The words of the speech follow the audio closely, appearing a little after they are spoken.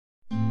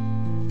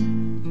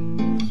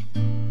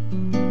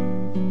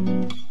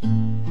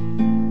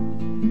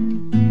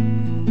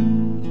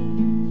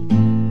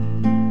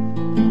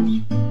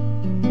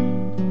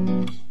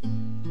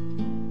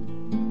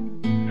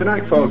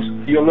Tonight, folks,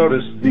 you'll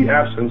notice the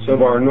absence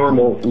of our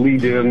normal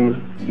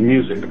lead-in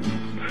music.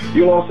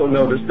 You'll also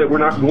notice that we're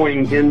not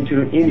going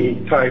into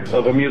any type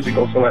of a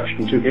musical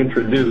selection to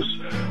introduce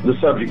the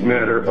subject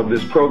matter of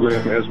this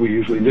program as we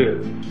usually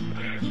do,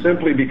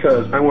 simply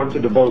because I want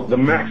to devote the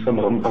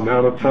maximum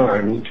amount of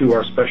time to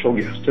our special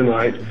guest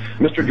tonight,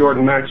 Mr.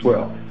 Jordan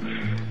Maxwell.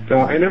 Now,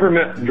 I never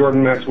met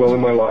Jordan Maxwell in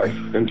my life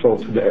until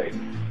today.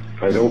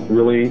 I don't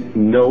really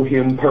know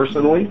him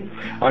personally.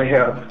 I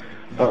have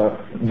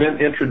been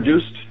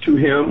introduced to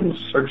him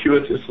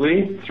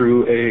circuitously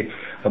through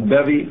a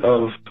bevy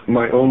of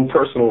my own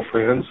personal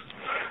friends,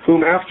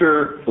 whom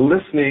after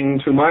listening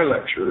to my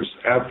lectures,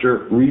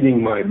 after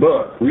reading my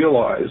book,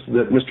 realized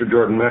that Mr.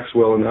 Jordan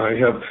Maxwell and I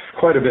have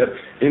quite a bit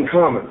in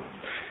common.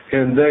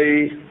 And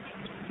they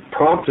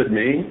prompted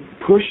me,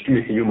 pushed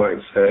me, you might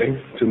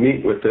say, to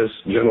meet with this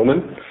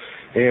gentleman.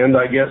 And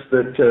I guess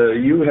that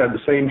you had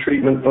the same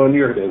treatment on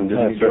your end,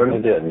 didn't you, Jordan?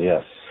 I certainly did,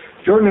 yes.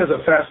 Jordan has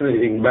a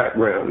fascinating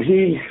background.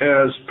 He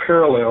has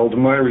paralleled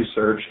my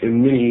research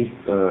in many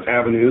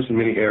avenues, in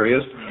many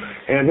areas,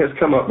 and has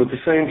come up with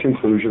the same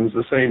conclusions,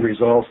 the same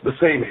results, the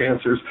same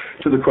answers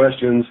to the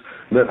questions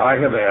that I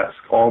have asked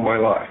all my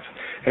life.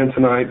 And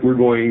tonight we're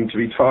going to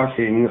be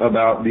talking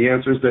about the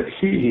answers that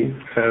he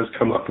has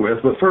come up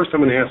with. But first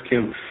I'm going to ask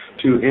him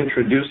to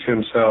introduce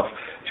himself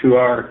to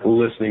our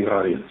listening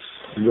audience.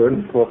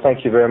 Jordan? Well,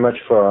 thank you very much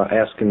for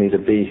asking me to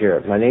be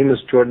here. My name is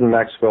Jordan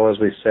Maxwell, as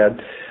we said.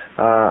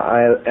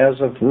 As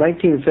of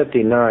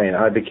 1959,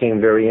 I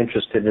became very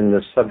interested in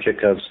the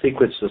subject of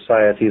secret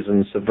societies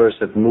and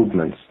subversive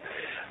movements.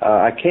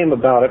 I came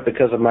about it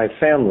because of my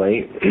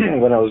family.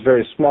 When I was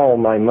very small,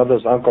 my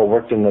mother's uncle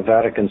worked in the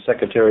Vatican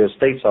Secretary of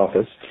State's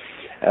office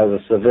as a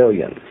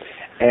civilian.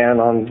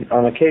 And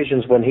on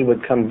occasions when he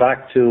would come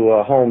back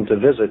to home to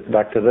visit,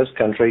 back to this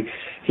country,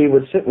 he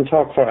would sit and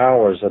talk for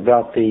hours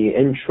about the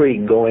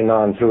intrigue going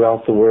on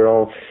throughout the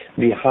world,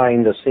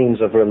 behind the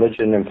scenes of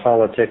religion and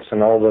politics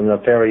and all the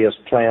nefarious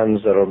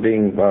plans that are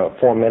being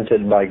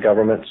fomented by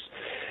governments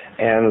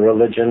and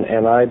religion,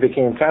 and I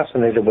became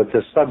fascinated with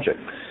this subject.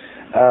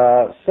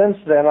 Since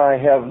then, I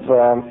have,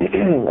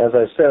 as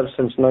I said,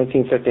 since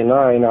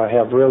 1959, I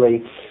have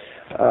really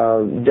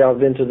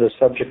delved into the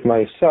subject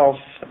myself,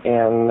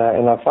 and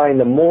I find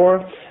the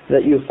more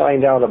that you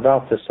find out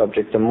about this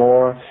subject, the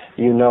more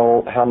you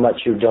know how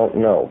much you don't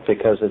know,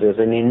 because it is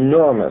an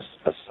enormous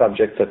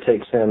subject that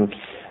takes in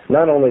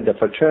not only the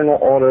fraternal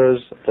orders,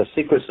 the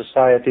secret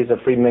societies of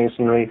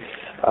Freemasonry,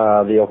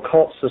 the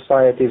occult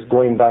societies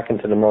going back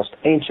into the most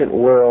ancient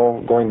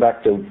world, going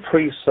back to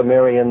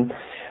pre-Sumerian,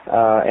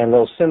 and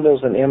those symbols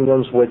and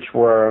emblems which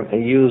were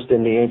used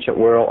in the ancient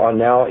world are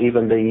now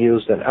even being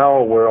used in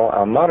our world,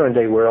 our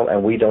modern-day world,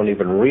 and we don't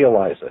even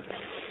realize it.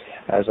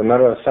 As a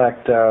matter of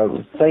fact,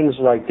 things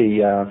like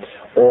the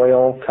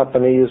oil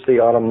companies, the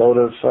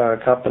automotive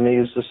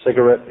companies, the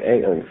cigarette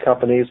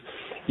companies,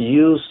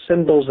 use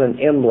symbols and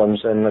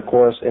emblems, and of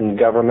course in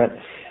government,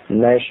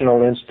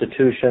 national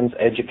institutions,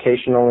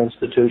 educational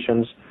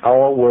institutions,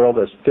 our world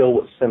is filled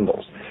with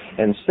symbols.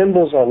 And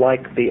symbols are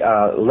like the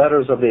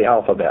letters of the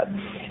alphabet.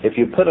 If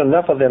you put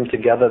enough of them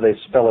together, they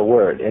spell a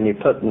word, and you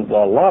put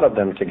a lot of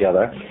them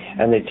together,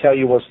 and they tell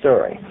you a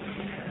story.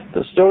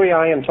 The story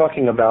I am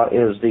talking about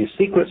is the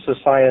secret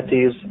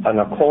societies and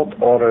occult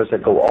orders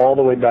that go all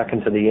the way back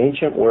into the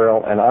ancient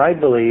world, and I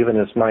believe, and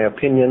it's my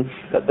opinion,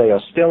 that they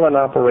are still in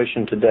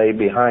operation today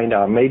behind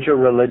our major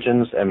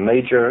religions and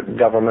major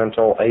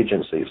governmental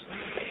agencies.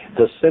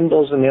 The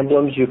symbols and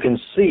emblems you can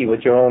see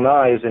with your own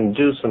eyes and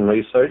do some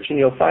research, and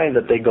you'll find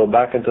that they go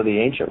back into the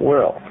ancient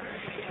world.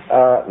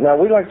 Now,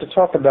 we like to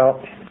talk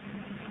about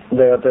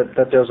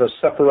that there's a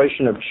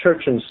separation of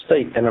church and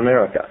state in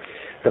America.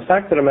 The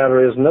fact of the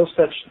matter is no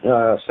such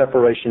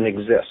separation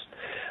exists.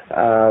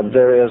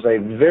 There is a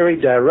very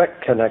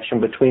direct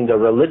connection between the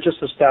religious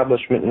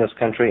establishment in this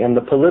country and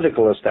the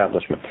political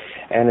establishment.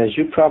 And as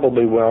you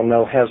probably well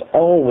know, has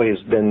always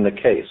been the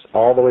case.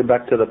 All the way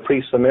back to the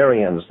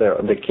pre-Sumerians,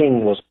 the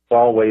king was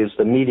always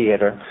the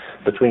mediator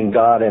between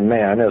God and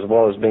man, as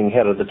well as being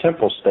head of the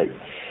temple state.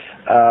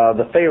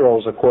 The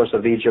pharaohs, of course,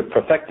 of Egypt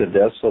perfected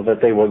this so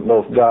that they were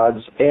both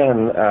gods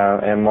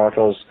and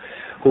mortals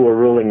who were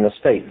ruling the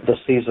state. The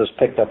Caesars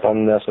picked up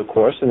on this, of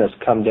course, and it's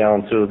come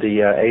down through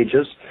the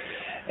ages.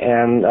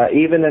 And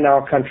even in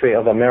our country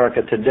of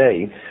America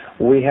today,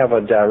 we have a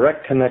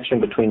direct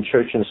connection between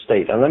church and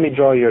state. And let me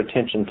draw your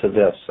attention to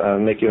this,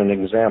 make you an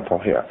example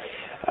here.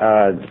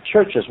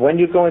 Churches, when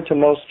you go into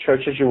most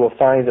churches, you will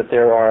find that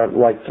there are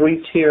like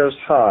 3 tiers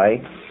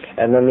high,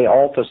 and then the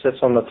altar sits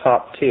on the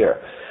top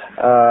tier.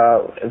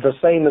 The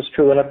same is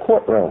true in a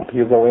courtroom.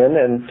 You go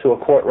into a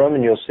courtroom,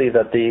 and you'll see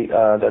that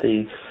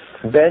the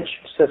bench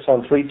sits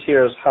on 3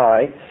 tiers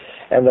high,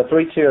 and the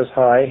 3 tiers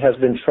high has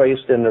been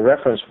traced in the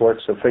reference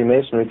works of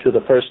Freemasonry to the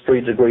first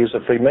 3 degrees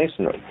of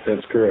Freemasonry.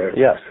 That's correct.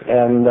 Yes,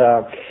 and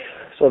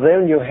so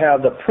then you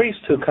have the priest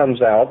who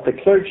comes out, the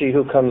clergy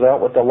who comes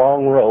out with the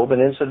long robe,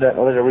 and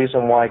incidentally the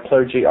reason why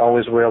clergy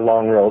always wear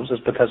long robes is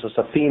because it's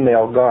a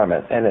female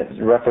garment, and it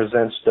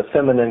represents the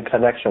feminine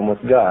connection with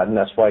God, and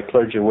that's why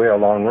clergy wear a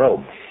long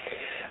robe.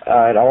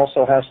 It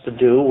also has to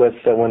do with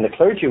when the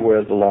clergy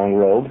wears the long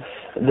robe,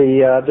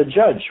 the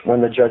judge,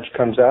 when the judge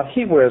comes out,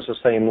 he wears the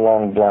same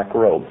long black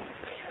robe.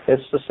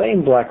 It's the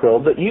same black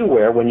robe that you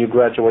wear when you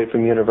graduate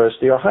from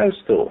university or high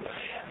school.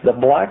 The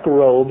black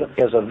robe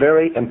is a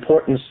very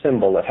important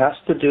symbol. It has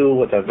to do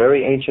with a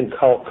very ancient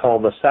cult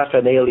called the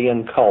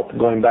Saturnalian cult,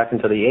 going back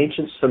into the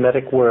ancient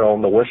Semitic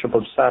world, the worship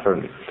of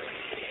Saturn.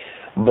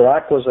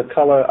 Black was a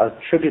color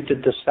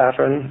attributed to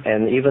Saturn,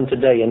 and even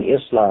today in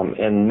Islam,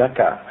 in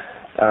Mecca,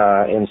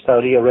 in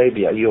Saudi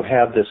Arabia, you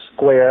have this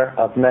square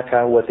of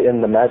Mecca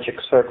within the magic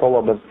circle,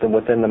 or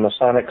within the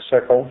Masonic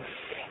circle,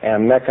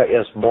 and Mecca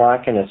is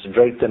black, and it's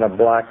draped in a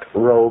black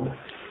robe.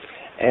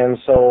 And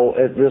so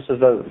this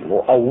is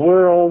a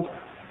world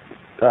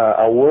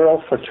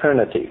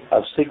fraternity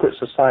of secret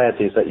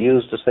societies that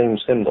use the same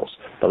symbols.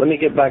 But let me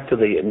get back to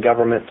the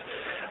government,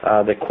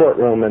 the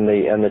courtroom, and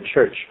the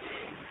church.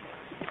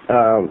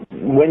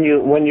 When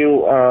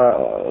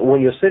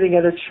you're sitting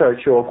at a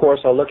church, you of course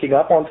are looking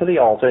up onto the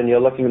altar, and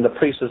the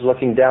priest is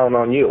looking down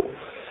on you.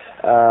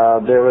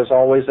 There is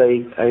always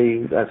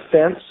a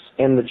fence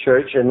in the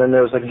church, and then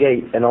there's a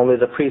gate, and only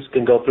the priest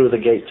can go through the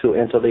gate to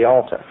enter the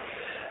altar.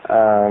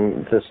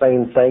 The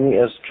same thing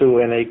is true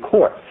in a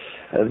court.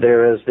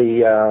 There is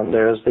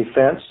the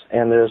fence,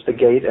 and there's the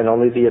gate, and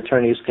only the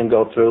attorneys can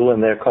go through,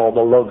 and they're called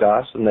the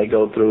logos, and they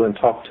go through and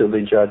talk to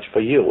the judge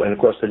for you. And of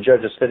course the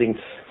judge is sitting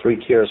 3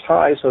 tiers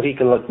high, so he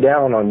can look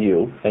down on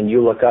you, and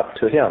you look up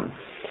to him.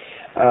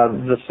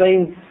 The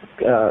same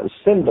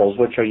symbols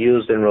which are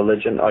used in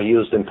religion are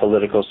used in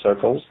political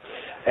circles.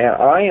 And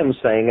I am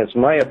saying, it's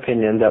my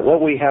opinion, that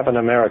what we have in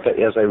America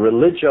is a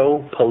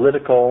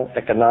religio-political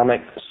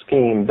economic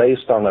scheme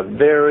based on a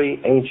very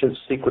ancient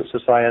secret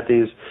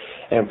societies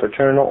and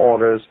fraternal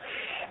orders.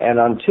 And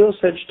until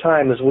such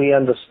time as we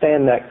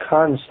understand that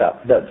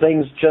concept, that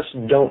things just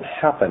don't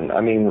happen.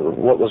 I mean,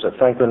 what was it?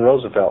 Franklin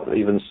Roosevelt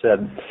even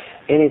said,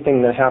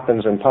 anything that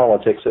happens in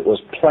politics, it was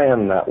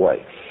planned that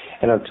way.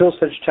 And until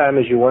such time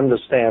as you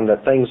understand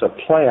that things are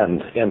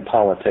planned in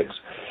politics,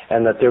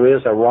 and that there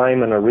is a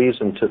rhyme and a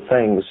reason to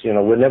things,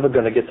 we're never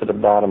going to get to the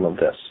bottom of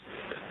this.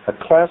 A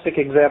classic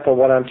example of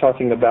what I'm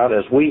talking about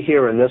is we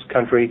here in this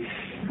country,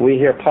 we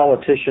hear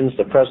politicians,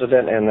 the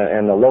president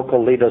and the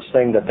local leaders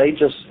saying that they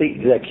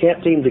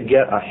can't seem to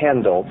get a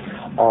handle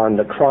on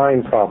the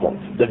crime problem,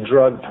 the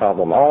drug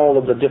problem, all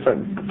of the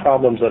different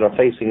problems that are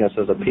facing us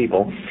as a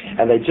people,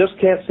 and they just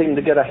can't seem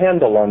to get a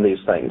handle on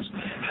these things.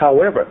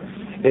 However,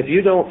 if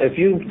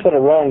you put a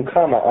wrong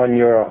comma on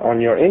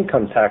your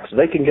income tax,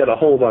 they can get a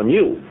hold on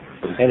you.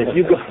 And if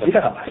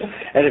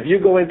you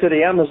go into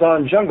the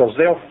Amazon jungles,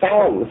 they'll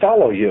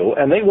follow you,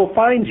 and they will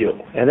find you.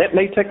 And it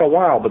may take a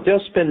while, but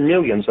they'll spend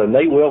millions, and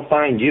they will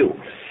find you.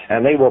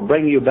 And they will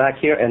bring you back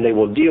here, and they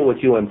will deal with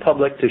you in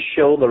public to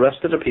show the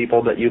rest of the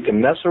people that you can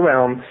mess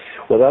around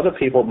with other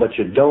people, but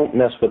you don't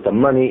mess with the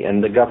money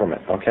and the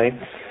government, okay?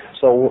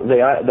 So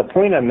the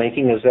point I'm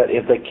making is that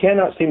if they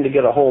cannot seem to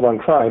get a hold on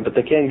crime, but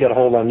they can get a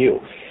hold on you,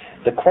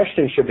 the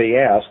question should be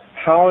asked,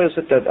 how is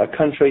it that a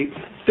country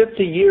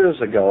 50 years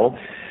ago,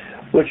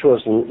 which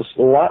was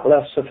a lot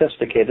less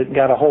sophisticated,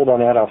 got a hold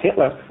on Adolf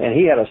Hitler, and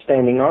he had a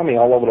standing army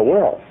all over the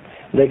world.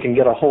 They can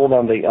get a hold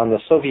on the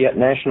Soviet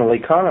national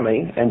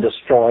economy and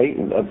destroy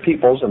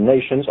peoples and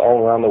nations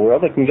all around the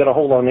world. They can get a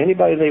hold on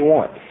anybody they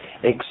want,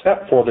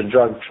 except for the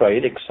drug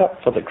trade,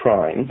 except for the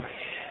crime.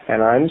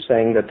 And I'm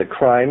saying that the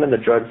crime and the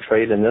drug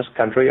trade in this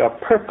country are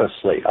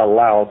purposely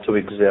allowed to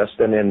exist,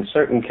 and in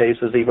certain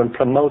cases even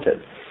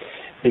promoted.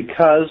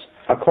 Because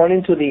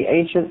according to the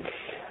ancient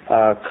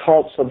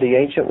cults of the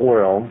ancient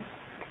world,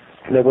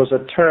 there was a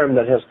term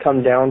that has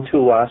come down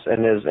to us,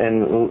 and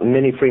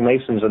many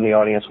Freemasons in the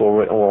audience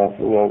will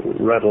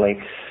readily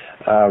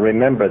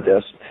remember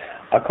this.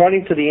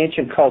 According to the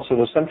ancient cults, there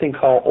was something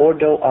called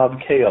ordo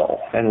ad chaos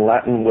in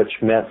Latin, which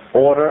meant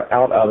order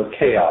out of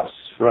chaos.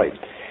 Right.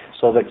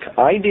 So the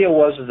idea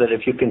was that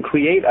if you can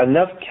create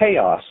enough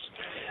chaos,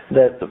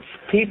 that the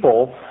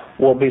people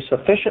will be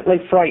sufficiently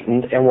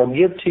frightened and will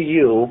give to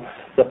you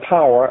the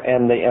power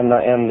and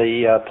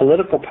the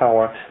political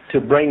power to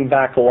bring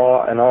back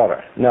law and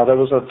order. Now, there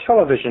was a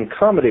television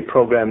comedy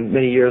program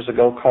many years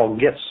ago called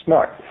Get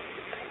Smart.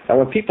 And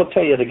when people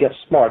tell you to get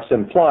smart, it's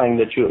implying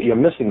that you're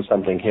missing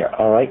something here.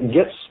 All right,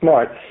 Get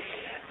Smart.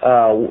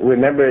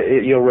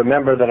 You'll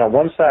remember that on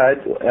one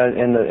side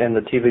in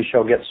the TV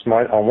show Get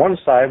Smart, on one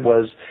side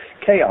was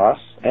chaos,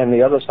 and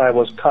the other side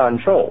was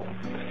control.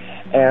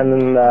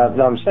 And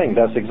I'm saying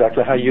that's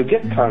exactly how you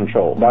get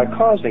control, by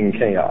causing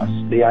chaos.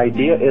 The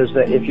idea is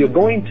that if you're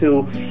going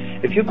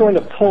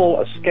to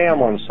pull a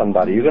scam on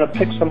somebody, you're going to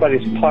pick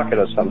somebody's pocket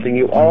or something,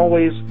 you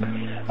always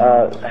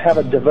have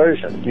a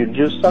diversion. You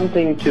do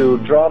something to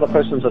draw the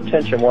person's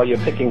attention while you're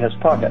picking his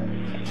pocket.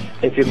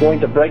 If you're going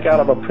to break out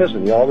of a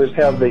prison, you always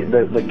have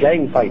the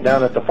gang fight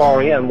down at the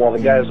far end while the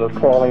guys are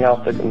crawling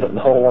out the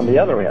hole on the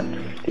other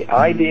end. The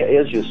idea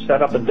is you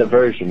set up a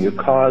diversion, you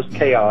cause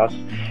chaos,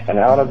 and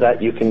out of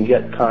that you can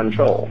get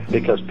control,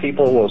 because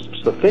people will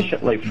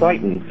sufficiently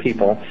frighten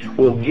people,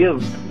 will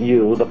give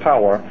you the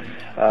power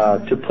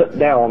to put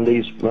down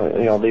these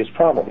these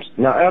problems.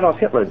 Now Adolf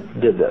Hitler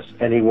did this,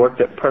 and he worked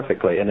it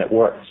perfectly, and it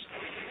works.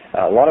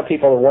 A lot of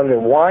people are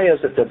wondering, why is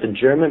it that the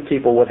German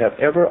people would have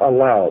ever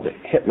allowed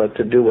Hitler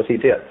to do what he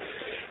did?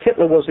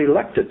 Hitler was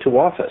elected to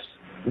office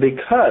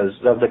because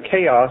of the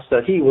chaos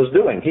that he was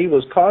doing. He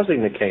was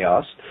causing the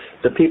chaos.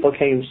 The people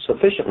came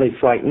sufficiently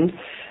frightened,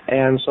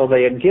 and so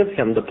they had given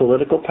him the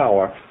political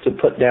power to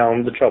put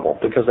down the trouble,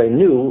 because they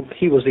knew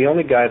he was the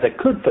only guy that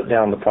could put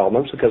down the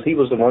problems, because he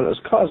was the one that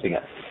was causing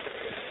it.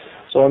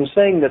 So I'm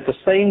saying that the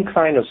same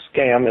kind of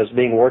scam is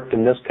being worked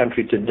in this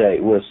country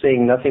today. We're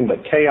seeing nothing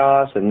but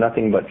chaos and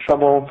nothing but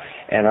trouble,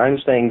 and I'm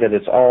saying that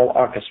it's all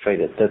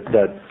orchestrated,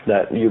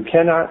 that you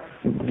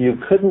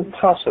couldn't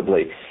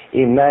possibly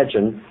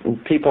imagine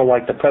people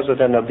like the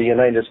President of the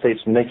United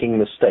States making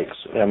mistakes.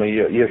 I mean,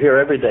 you hear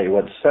every day,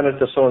 what,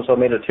 Senator so-and-so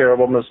made a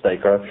terrible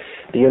mistake, or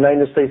the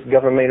United States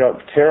government made a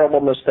terrible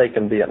mistake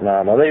in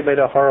Vietnam, or they made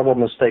a horrible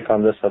mistake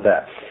on this or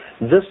that.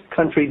 This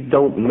country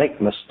don't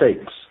make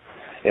mistakes.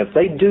 If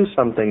they do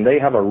something, they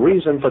have a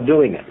reason for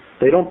doing it.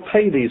 They don't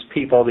pay these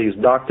people, these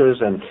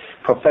doctors and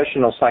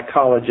professional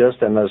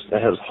psychologists and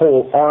his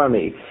whole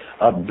army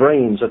of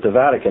brains at the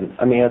Vatican.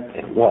 I mean,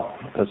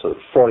 that's a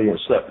Freudian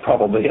slip,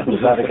 probably at the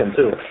Vatican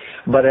too.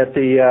 But at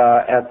the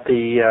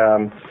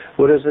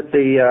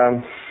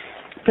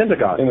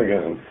Pentagon.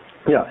 Pentagon.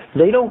 Yeah,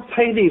 they don't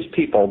pay these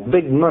people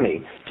big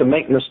money to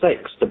make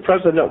mistakes. The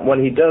president,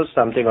 when he does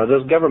something, or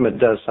this government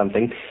does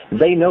something,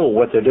 they know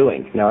what they're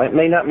doing. Now, it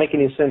may not make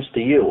any sense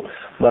to you,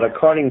 but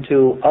according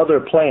to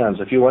other plans,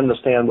 if you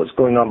understand what's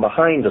going on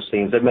behind the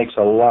scenes, it makes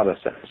a lot of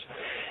sense.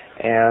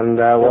 And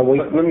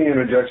let me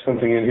interject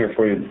something in here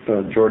for you,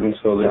 Jordan,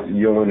 so that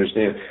you'll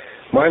understand.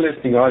 My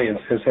listening audience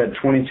has had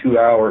 22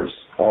 hours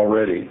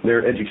already.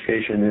 Their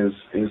education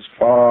is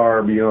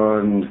far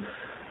beyond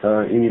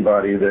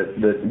anybody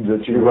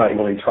that you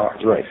normally talk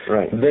to.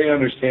 Right. They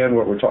understand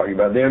what we're talking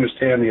about. They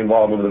understand the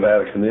involvement of the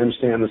Vatican. They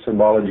understand the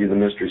symbology of the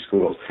mystery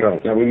schools.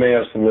 Right. Now, we may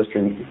have some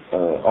listening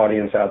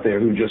audience out there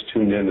who just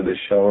tuned into this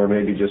show, or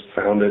maybe just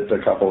found it a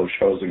couple of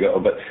shows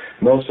ago, but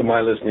most of my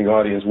listening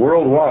audience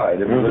worldwide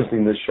have been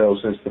listening to this show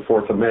since the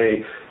 4th of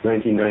May,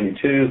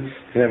 1992,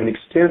 and have an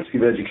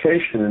extensive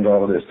education into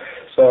all of this.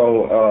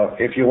 So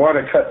if you want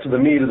to cut to the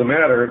meat of the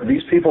matter,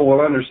 these people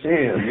will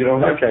understand. You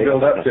don't have to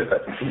build up to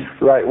it.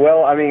 Right.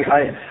 Well, I mean,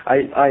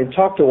 I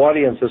talk to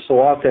audiences so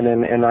often,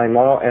 and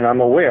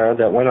I'm aware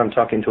that when I'm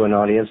talking to an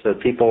audience, that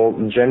people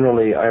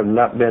generally have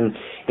not been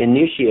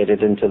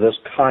initiated into this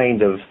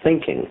kind of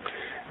thinking,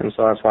 and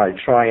so that's why I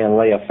try and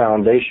lay a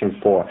foundation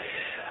for.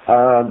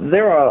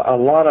 There are a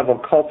lot of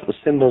occult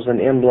symbols and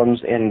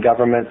emblems in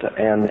government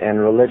and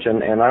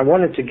religion, and I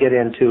wanted to get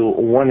into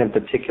one in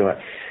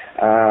particular.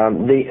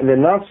 The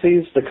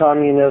Nazis, the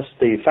communists,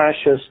 the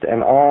fascists,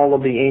 and all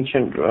of the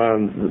ancient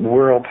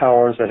world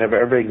powers that have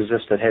ever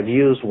existed have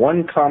used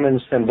one common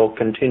symbol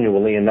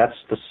continually, and that's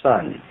the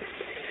sun.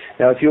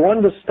 Now, if you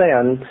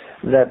understand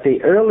that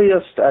the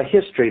earliest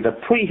history, the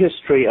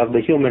prehistory of the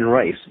human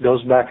race,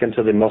 goes back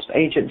into the most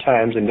ancient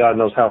times, and God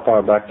knows how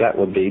far back that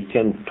would be,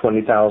 10,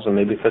 20,000,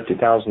 maybe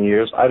 50,000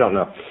 years, I don't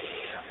know.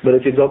 But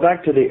if you go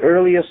back to the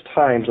earliest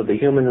times of the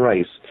human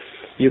race,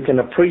 you can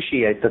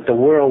appreciate that the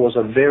world was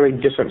a very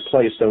different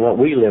place than what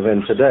we live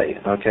in today,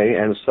 okay?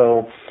 And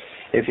so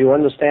if you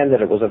understand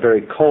that it was a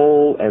very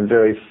cold and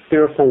very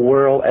fearful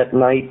world at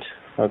night,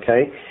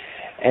 okay?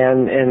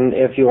 And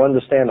if you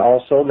understand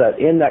also that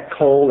in that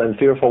cold and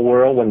fearful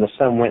world, when the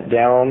sun went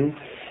down,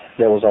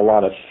 there was a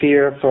lot of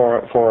fear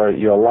for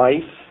your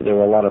life. There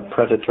were a lot of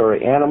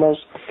predatory animals.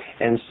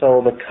 And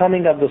so the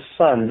coming of the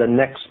sun the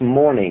next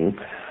morning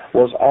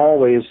was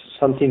always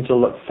something to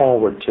look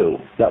forward to,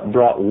 that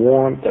brought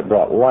warmth, that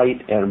brought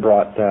light, and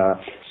brought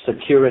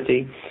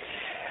security.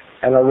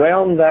 And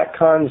around that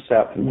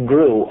concept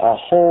grew a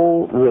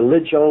whole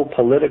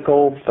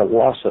religio-political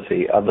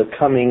philosophy of the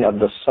coming of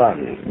the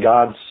sun,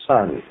 God's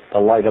sun, the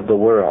light of the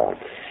world.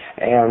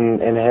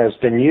 And it has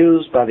been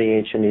used by the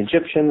ancient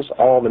Egyptians,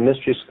 all the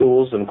mystery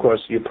schools, and of course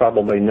you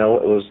probably know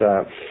it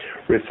was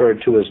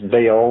referred to as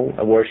Baal,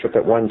 a worship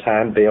at one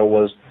time. Baal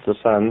was the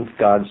sun,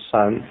 God's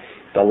sun,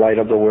 the light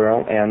of the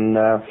world. And,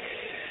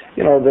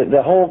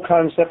 the whole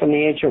concept in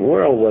the ancient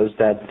world was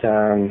that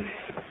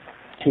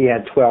he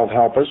had 12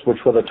 helpers, which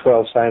were the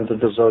 12 signs of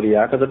the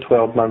zodiac, or the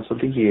 12 months of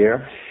the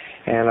year.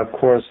 And, of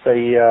course,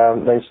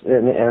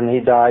 and he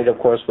died, of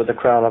course, with the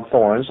crown of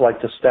thorns,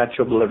 like the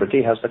Statue of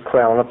Liberty has the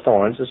crown of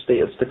thorns.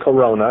 It's the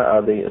corona,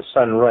 or the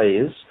sun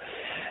rays.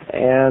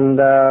 And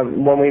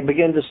when we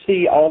begin to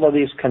see all of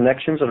these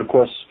connections, and, of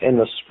course, in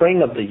the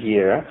spring of the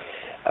year,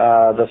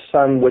 the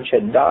sun, which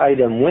had died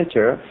in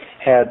winter,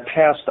 had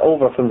passed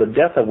over from the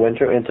death of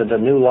winter into the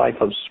new life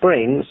of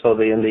spring. So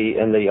in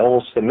the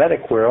old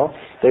Semitic world,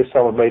 they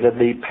celebrated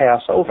the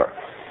Passover.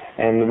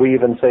 And we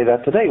even say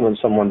that today when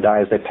someone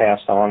dies, they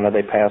passed on, or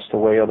they passed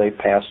away, or they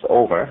passed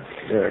over.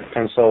 Yeah.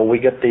 And so we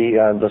get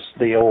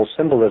the old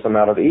symbolism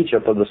out of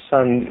Egypt of the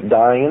sun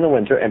dying in the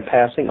winter and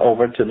passing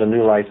over to the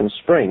new life in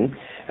spring.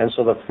 And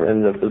so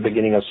in the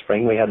beginning of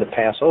spring, we had the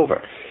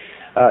Passover.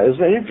 There's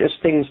an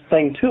interesting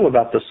thing, too,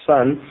 about the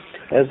sun.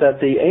 is that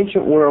the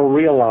ancient world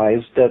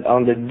realized that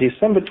on the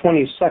December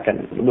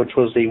 22nd, which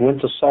was the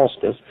winter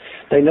solstice,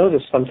 they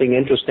noticed something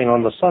interesting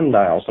on the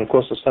sundials. And of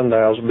course, the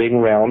sundials being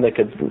round, they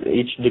could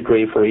each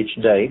degree for each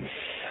day.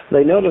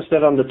 They noticed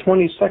that on the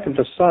 22nd,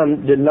 the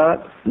sun did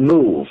not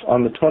move.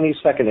 On the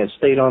 22nd, it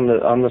stayed on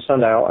the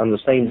sundial on the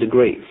same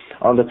degree.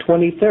 On the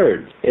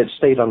 23rd, it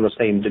stayed on the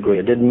same degree.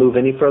 It didn't move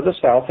any further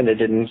south, and it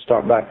didn't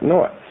start back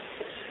north.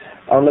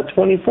 On the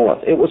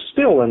 24th, it was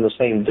still in the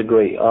same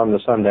degree on the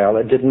sundial.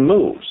 It didn't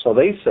move. So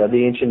they said,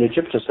 the ancient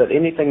Egyptians said,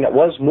 anything that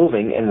was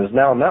moving and is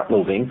now not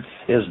moving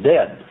is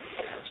dead.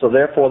 So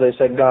therefore, they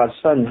said God's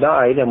son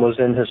died and was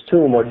in his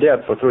tomb or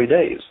dead for 3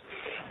 days.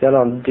 Then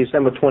on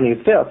December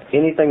 25th,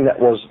 anything that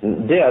was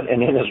dead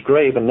and in his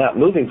grave and not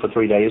moving for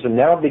 3 days and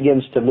now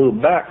begins to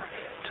move back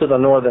to the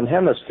northern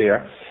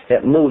hemisphere,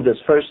 it moved its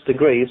first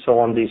degree. So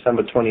on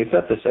December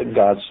 25th, they said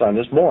God's son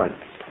is born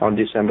on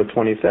December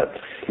 25th.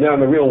 Now, in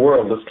the real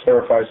world, let's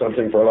clarify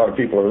something for a lot of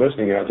people who are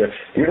listening out there.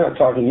 You're not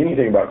talking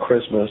anything about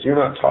Christmas. You're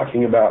not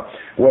talking about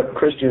what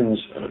Christians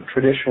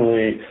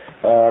traditionally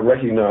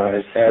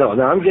recognize as,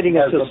 I'm getting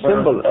into the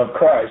birth of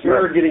Christ.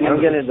 You're getting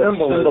into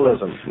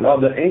symbolism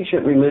of the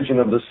ancient religion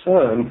of the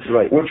sun,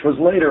 which was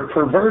later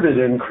perverted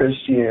in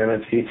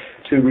Christianity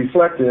to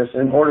reflect this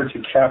in order to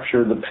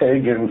capture the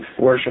pagan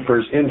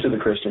worshipers into the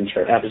Christian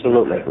church.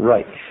 Absolutely,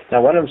 right.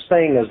 Now, what I'm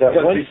saying is that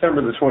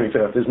December the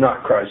 25th is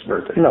not Christ's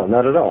birthday. No,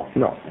 not at all.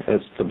 No,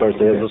 it's the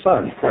birthday of the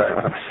sun.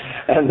 Right.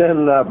 And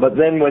then, but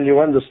then when you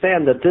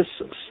understand that this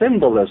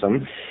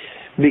symbolism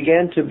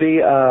began to be,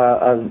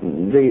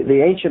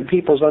 the ancient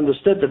peoples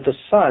understood that the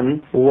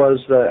sun was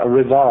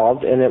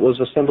revolved, and it was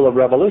a symbol of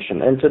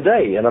revolution. And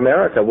today in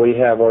America we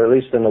have, or at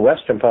least in the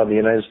western part of the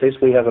United States,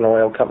 we have an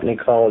oil company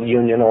called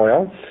Union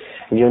Oil.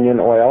 Union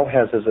Oil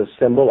has as a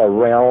symbol a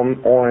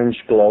round orange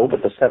globe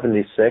with the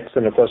 76,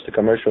 and of course the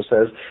commercial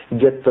says,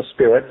 get the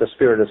spirit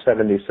of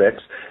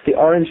 76. The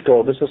orange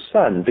globe is a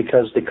sun,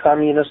 because the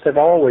communists have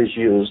always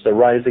used the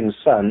rising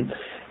sun.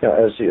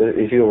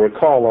 If you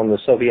recall, on the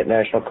Soviet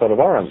National Coat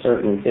of Arms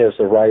is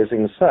the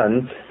rising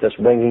sun that's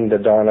bringing the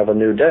dawn of a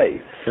new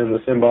day. And the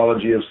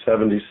symbology of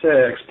 76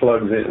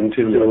 plugs it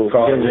into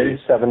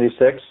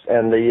 76,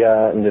 and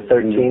the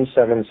 13,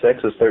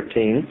 76 is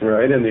 13.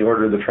 Right, and the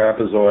order of the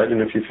trapezoid. And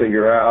if you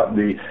figure out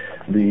the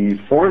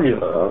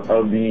formula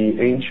of the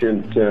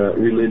ancient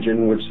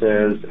religion, which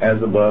says, as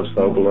above,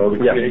 so below, the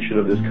creation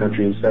of this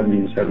country in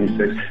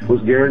 1776 was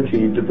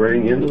guaranteed to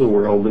bring into the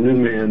world the new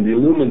man, the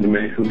illumined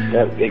man,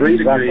 3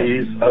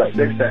 degrees of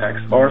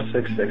 6x or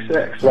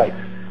 666. Right.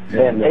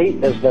 And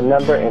 8 is the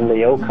number in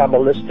the old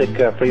Kabbalistic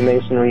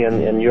Freemasonry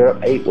in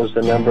Europe. 8 was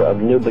the number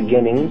of new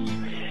beginnings.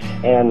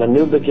 And the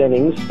new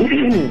beginnings,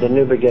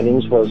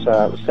 was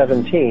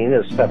 17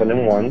 is 7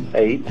 and 1,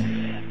 8.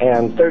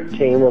 And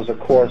 13 was, of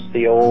course,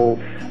 the old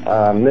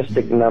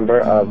mystic number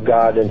of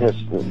God and his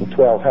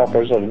 12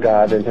 helpers of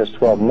God and his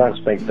 12 monks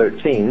make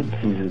 13.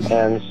 Mm-hmm.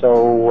 And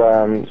so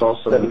it's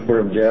also the number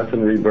of death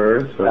and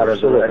rebirth, or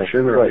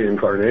resurrection, or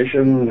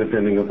reincarnation,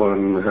 depending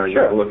upon how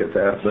you look at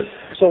that. But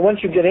so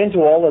once you get into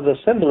all of the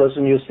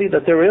symbolism, you see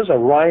that there is a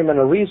rhyme and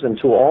a reason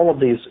to all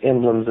of these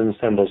emblems and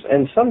symbols.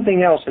 And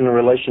something else in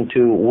relation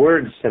to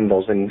word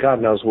symbols, and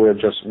God knows we're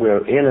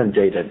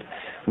inundated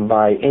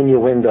by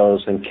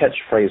innuendos and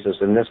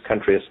catchphrases in this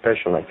country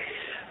especially.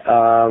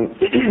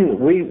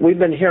 We've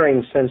been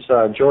hearing since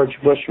George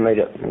Bush made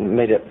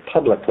it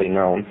publicly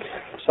known,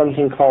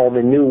 something called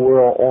the New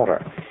World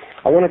Order.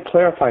 I want to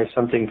clarify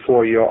something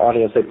for your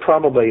audience. They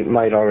probably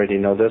might already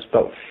know this,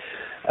 but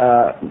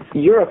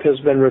Europe has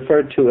been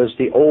referred to as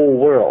the Old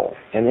World,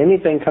 and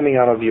anything coming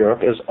out of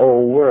Europe is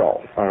Old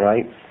World, all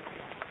right?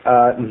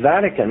 The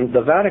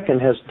Vatican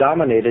has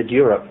dominated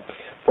Europe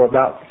for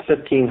about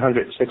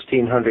 1,500,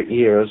 1,600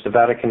 years. The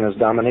Vatican has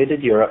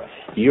dominated Europe.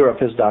 Europe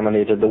has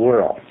dominated the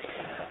world.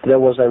 There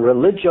was a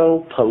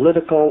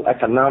religio-political,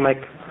 economic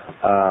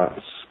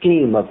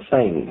scheme of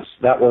things.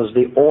 That was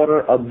the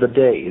order of the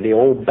day. The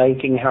old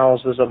banking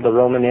houses of the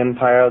Roman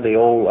Empire, the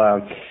old,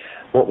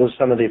 what was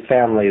some of the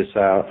families?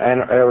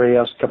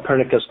 Arius,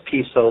 Copernicus,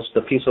 Pisos.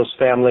 The Pisos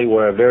family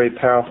were a very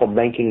powerful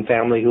banking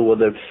family who were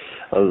the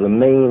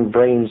main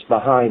brains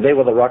behind. They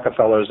were the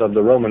Rockefellers of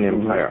the Roman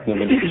Empire. The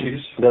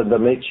Medicis. The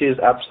Medicis,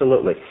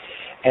 absolutely.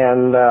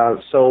 And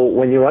so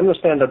when you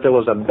understand that there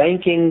was a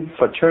banking,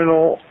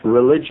 fraternal,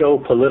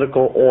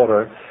 religio-political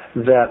order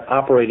that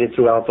operated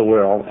throughout the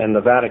world, and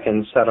the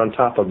Vatican sat on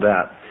top of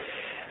that,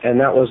 and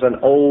that was an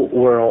old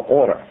world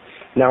order.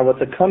 Now, with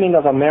the coming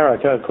of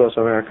America, of course,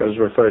 America is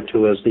referred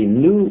to as the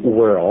New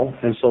World,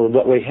 and so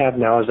what we have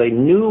now is a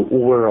New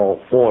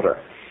World Order.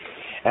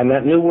 And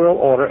that New World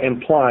Order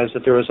implies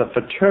that there is a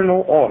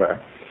fraternal order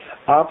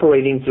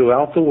operating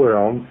throughout the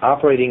world,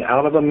 operating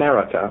out of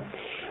America,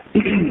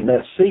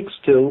 that seeks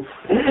to,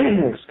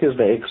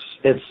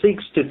 it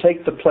seeks to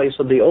take the place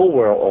of the old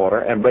world order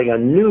and bring a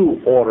new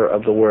order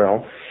of the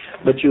world.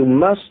 But you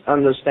must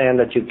understand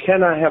that you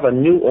cannot have a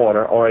new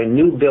order or a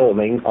new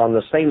building on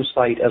the same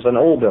site as an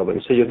old building.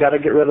 So you've got to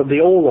get rid of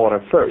the old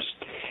order first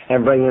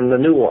and bring in the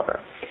new order.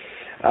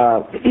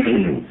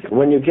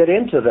 When you get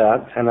into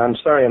that, and I'm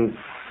sorry I'm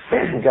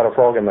Got a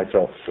frog in my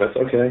throat. That's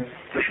okay.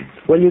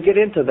 When you get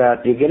into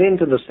that, you get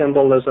into the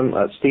symbolism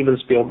Steven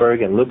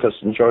Spielberg and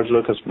George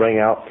Lucas bring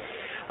out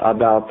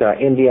about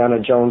Indiana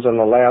Jones and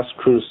the Last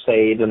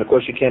Crusade, and of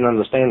course you can't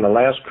understand the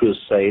Last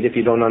Crusade if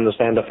you don't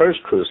understand the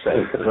First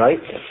Crusade, right?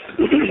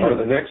 Or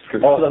the next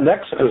crusade. Or the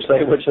next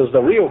crusade, which is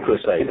the real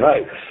crusade,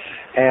 right?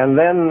 And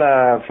then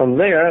from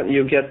there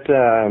you get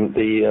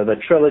the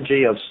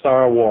trilogy of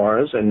Star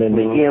Wars, and then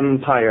the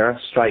Empire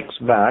Strikes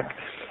Back.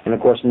 And, of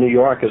course, New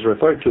York is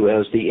referred to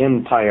as the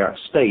Empire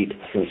State.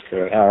 That's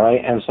correct. All right,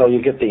 and so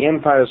you get the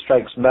Empire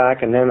Strikes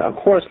Back, and then, of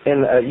course,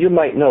 you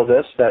might know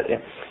this, that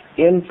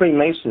in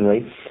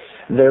Freemasonry,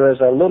 there is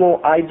a little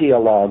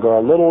ideologue or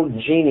a little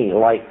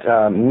genie-like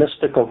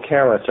mystical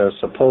character,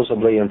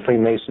 supposedly in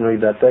Freemasonry,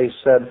 that they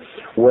said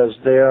was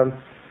their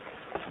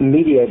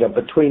mediator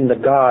between the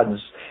gods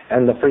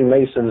and the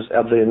Freemasons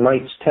of the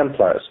Knights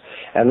Templars.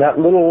 And that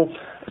little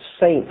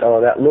saint,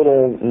 or that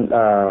little,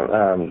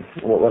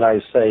 what would I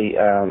say,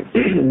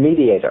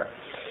 mediator,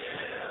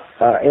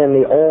 in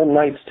the old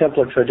Knights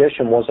Templar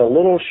tradition was a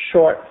little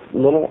short,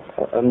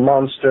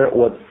 monster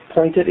with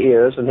pointed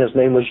ears, and his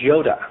name was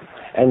Yoda.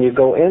 And you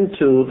go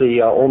into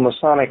the old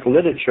Masonic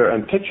literature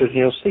and pictures, and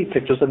you'll see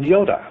pictures of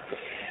Yoda,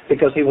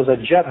 because he was a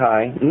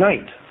Jedi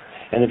Knight.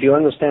 And if you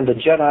understand the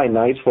Jedi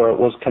Knights, where it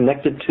was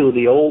connected to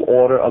the old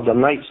order of the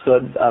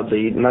knighthood of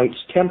the Knights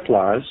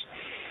Templars.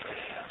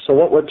 So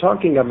what we're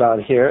talking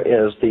about here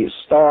is the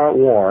Star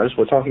Wars.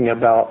 We're talking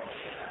about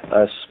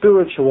a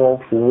spiritual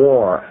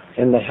war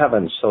in the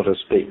heavens, so to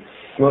speak.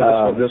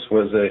 Well, this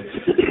was a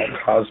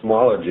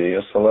cosmology,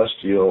 a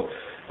celestial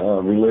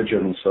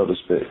religion, so to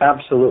speak.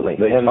 Absolutely.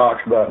 They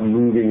talk about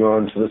moving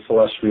on to the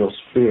celestial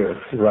sphere,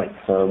 right?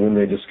 When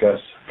they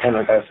discuss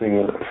passing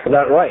it.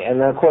 That right, and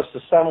then of course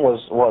the sun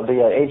was. Well,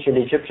 the ancient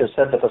Egyptians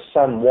said that the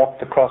sun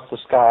walked across the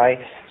sky,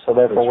 so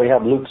therefore we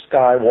have Luke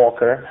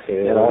Skywalker,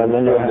 and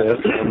then you have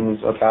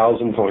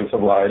 1,000 points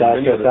of light.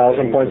 That's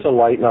 1,000 points of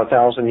light, and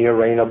 1,000-year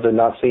reign of the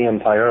Nazi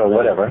Empire, or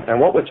whatever. And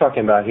what we're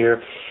talking about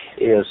here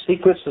is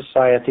secret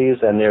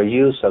societies and their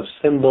use of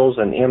symbols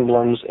and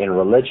emblems in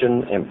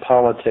religion, in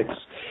politics,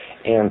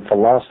 and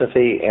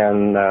philosophy.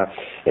 And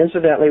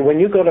incidentally, when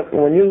you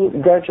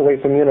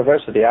graduate from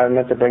university, I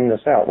meant to bring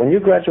this out. When you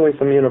graduate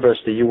from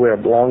university, you wear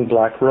a long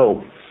black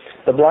robe.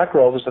 The black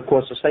robe is, of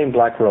course, the same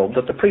black robe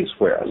that the priest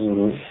wears.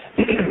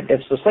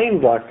 It's the same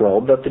black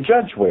robe that the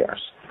judge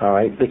wears. All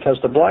right, because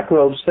the black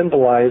robe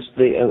symbolized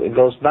it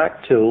goes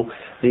back to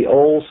the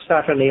old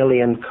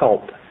Saturnalian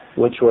cult,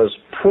 which was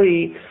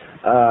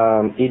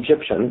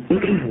pre-Egyptian,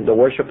 the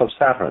worship of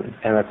Saturn.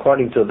 And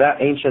according to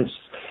that ancient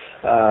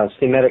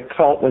Semitic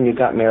cult, when you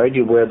got married,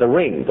 you wear the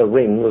ring. The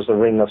ring was the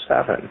ring of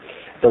Saturn.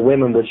 The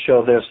women would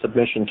show their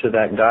submission to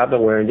that god by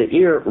wearing the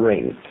ear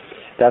ring.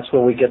 That's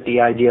where we get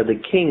the idea of the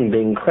king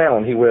being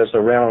crowned. He wears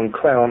the round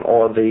crown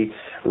or the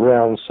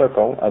round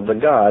circle of the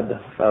god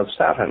of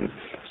Saturn.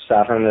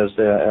 Saturn, as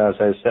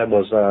I said,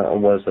 was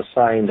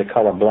assigned the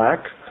color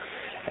black,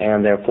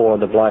 and therefore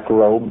the black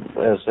robe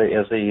is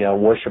the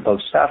worship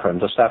of Saturn,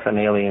 the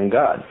Saturnalian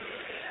god.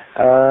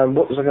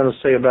 What was I going to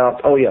say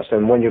about? Oh yes,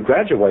 and when you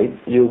graduate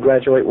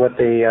with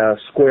the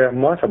square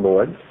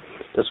mortarboard.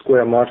 The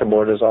square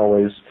mortarboard is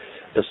always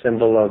the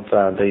symbol of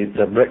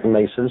the brick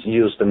masons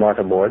use the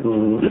mortarboard.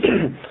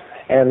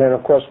 And then,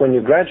 of course, when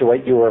you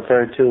graduate, you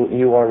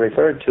are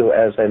referred to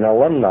as an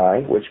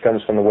alumni, which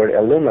comes from the word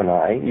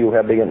illumini. You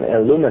have been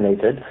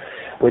illuminated,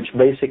 which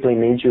basically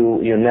means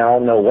you now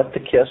know what to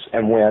kiss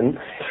and when,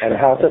 and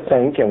how to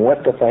think and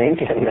what to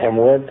think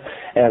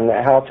and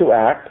how to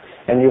act.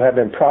 And you have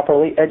been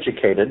properly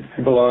educated.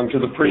 You belong to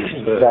the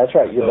priesthood. That's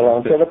right. You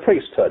belong to the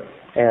priesthood.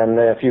 And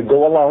if you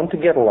go along to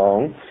get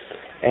along,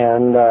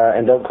 and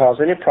don't cause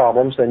any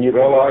problems, then you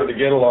go along to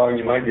get along.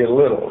 You might get a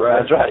little,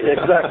 right? That's right.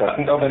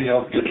 Exactly. Nobody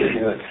else gets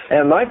anything.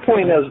 And my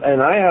point is,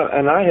 and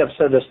I have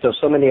said this to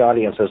so many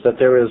audiences, that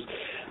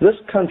this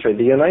country,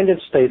 the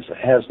United States,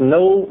 has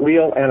no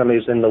real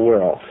enemies in the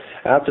world.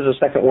 After the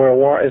Second World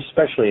War,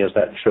 especially, is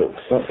that true?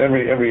 Well,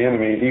 every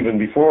enemy, even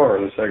before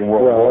the Second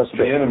World War,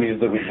 the enemies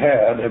that we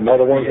had have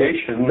been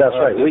creation. That's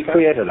right. We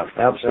created them.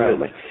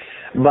 Absolutely.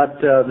 Right. But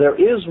there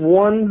is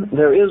one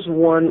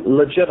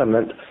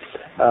legitimate,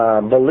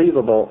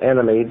 believable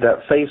enemy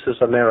that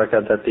faces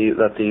America, that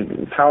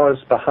the powers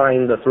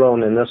behind the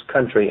throne in this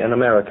country, in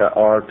America,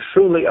 are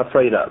truly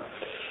afraid of.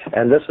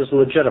 And this is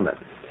legitimate.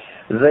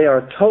 They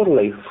are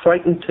totally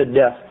frightened to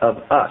death of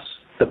us,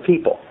 the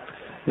people,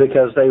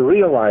 because they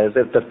realize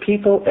if the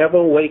people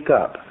ever wake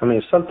up,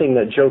 something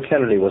that Joe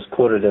Kennedy was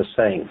quoted as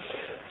saying,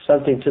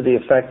 something to the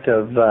effect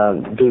of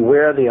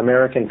beware the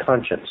American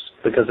conscience,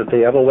 because if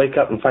they ever wake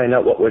up and find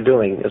out what we're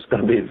doing, it's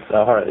going to be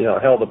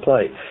hell to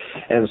play.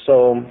 And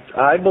so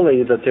I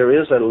believe that there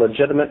is a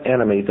legitimate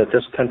enemy that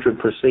this country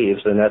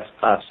perceives, and that's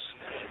us.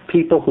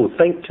 People who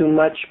think too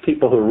much,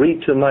 people who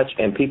read too much,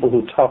 and people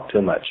who talk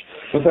too much.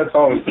 But that's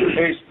always the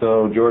case,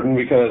 though, Jordan,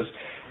 because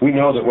we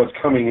know that what's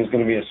coming is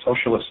going to be a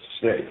socialist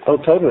state. Oh,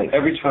 totally.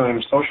 Every time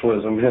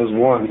socialism has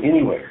won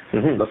anywhere,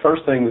 the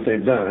first thing that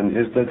they've done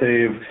is that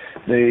they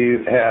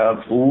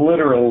have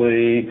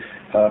literally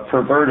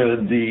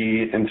perverted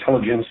the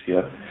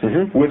intelligentsia,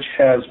 Mm-hmm. which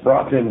has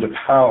brought them to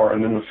power.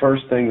 And then the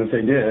first thing that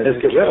they did is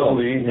Get rid of kill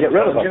them. the Get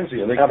rid of them.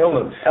 intelligentsia. They killed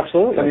them.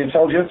 Absolutely. And the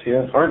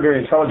intelligentsia aren't very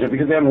intelligent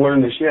because they haven't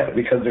learned this yet,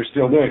 because they're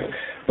still doing it.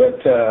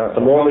 But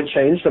The more we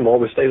change, the more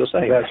we stay the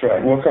same. that's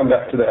right. We'll come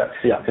back to that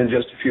Yeah. in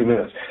just a few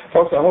minutes.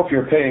 Folks, I hope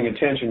you're paying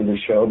attention to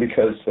the show,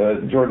 because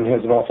Jordan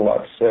has an awful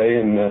lot to say,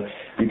 and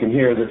you can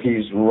hear that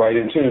he's right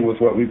in tune with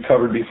what we've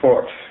covered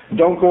before.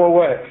 Don't go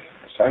away.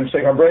 It's time to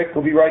take our break.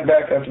 We'll be right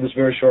back after this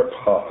very short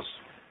pause.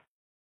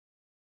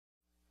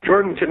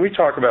 Jordan, can we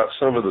talk about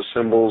some of the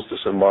symbols, the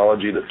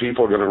symbology that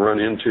people are going to run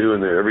into in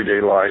their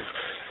everyday life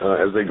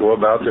as they go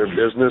about their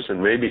business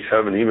and maybe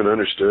haven't even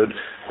understood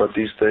what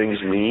these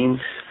things mean?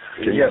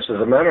 Yes,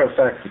 as a matter of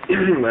fact,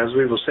 as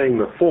we were saying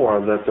before,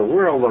 that the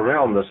world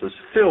around us is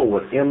filled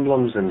with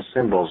emblems and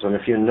symbols. And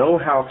if you know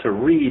how to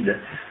read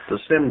the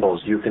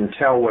symbols, you can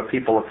tell where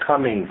people are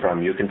coming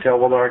from. You can tell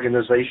what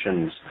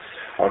organizations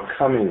are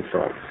coming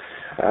from.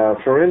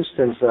 For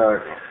instance,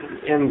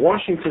 in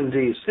Washington,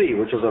 D.C.,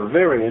 which is a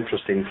very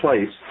interesting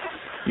place,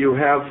 you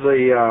have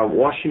the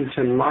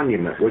Washington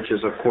Monument, which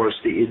is, of course,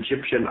 the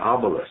Egyptian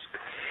obelisk.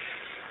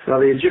 Now,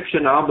 the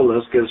Egyptian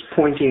obelisk is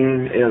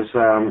pointing, is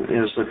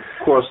of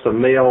course, the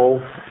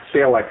male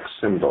phallic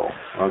symbol,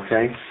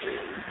 okay?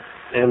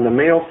 And the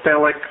male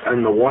phallic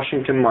in the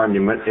Washington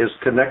Monument is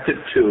connected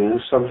to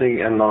something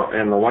in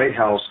the White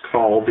House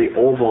called the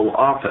Oval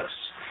Office.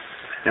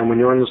 And when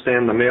you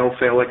understand the male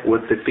phallic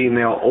with the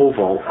female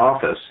Oval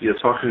Office, you're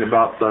talking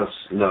about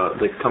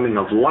the coming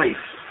of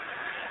life,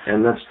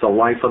 and that's the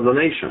life of the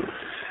nation.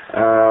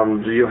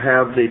 You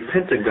have the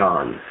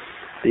Pentagon.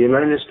 The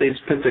United States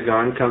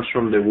Pentagon comes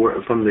from the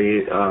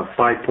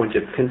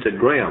five-pointed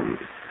pentagram.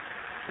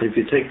 If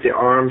you take the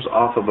arms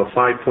off of a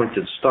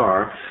five-pointed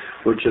star,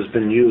 which has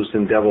been used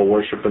in devil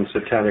worship and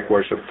satanic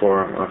worship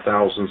for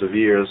thousands of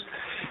years,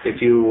 if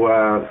you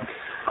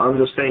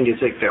understand, you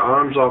take the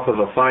arms off of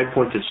a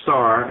five-pointed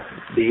star,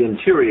 the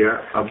interior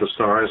of the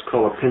star is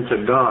called a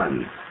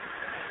pentagon.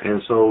 And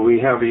so we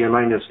have the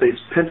United States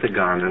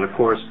Pentagon, and of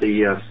course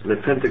the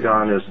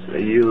Pentagon is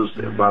used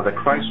by the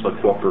Chrysler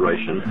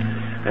Corporation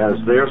as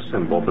their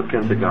symbol, the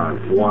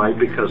Pentagon. Why?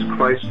 Because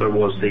Chrysler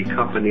was the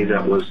company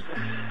that was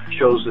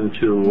chosen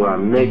to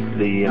make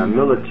the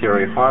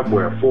military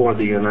hardware for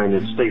the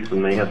United States,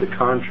 and they had the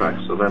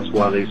contract, so that's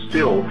why they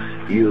still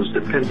use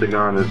the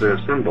Pentagon as their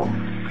symbol.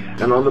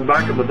 And on the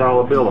back of the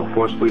dollar bill, of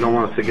course, we don't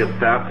want to forget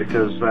that,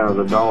 because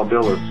the dollar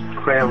bill is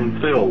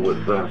crammed filled with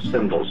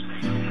symbols.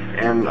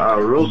 And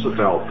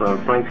Roosevelt,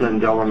 Franklin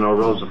Delano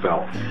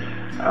Roosevelt,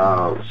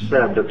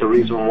 said that the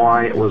reason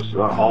why it was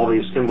all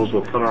these symbols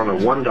were put on a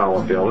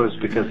 $1 bill is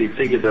because he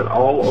figured that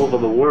all over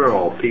the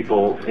world,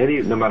 people,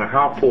 no matter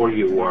how poor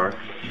you were,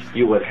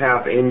 you would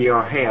have in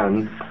your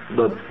hand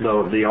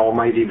the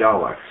almighty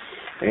dollar.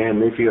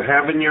 And if you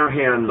have in your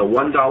hand the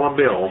 $1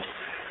 bill,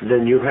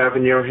 then you have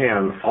in your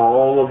hand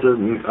all of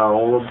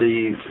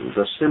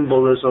the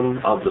symbolism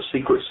of the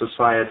secret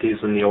societies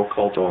and the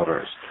occult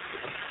orders.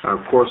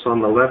 Of course,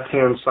 on the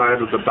left-hand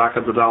side of the back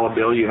of the dollar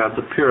bill, you have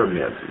the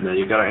pyramid. Now,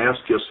 you've got to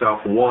ask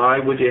yourself, why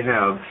would you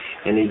have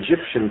an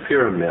Egyptian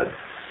pyramid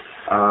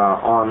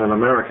on an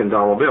American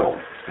dollar bill?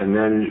 And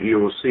then you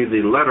will see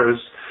the letters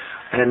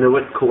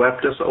Annuit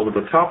Coeptus over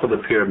the top of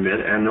the pyramid.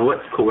 Annuit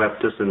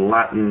Coeptus in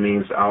Latin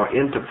means our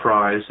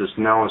enterprise is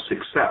now a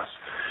success.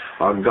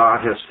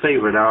 God has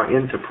favored our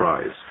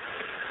enterprise.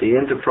 The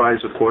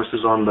enterprise, of course,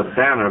 is on the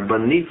banner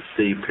beneath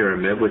the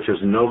pyramid, which is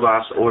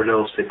Novus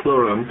Ordo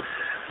Seclorum,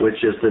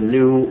 which is the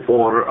new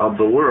order of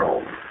the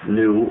world,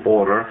 new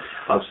order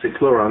of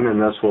seclorum,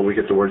 and that's where we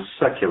get the word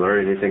secular,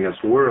 anything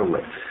that's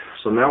worldly.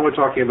 So now we're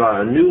talking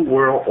about a new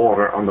world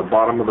order on the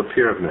bottom of the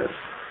pyramid.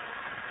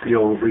 You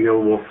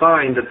will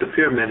find that the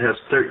pyramid has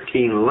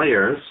 13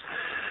 layers,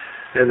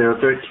 and there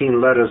are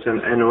 13 letters in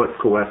Annuit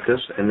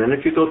Coeptus. And then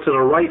if you go to the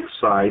right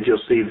side,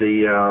 you'll see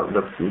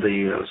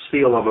the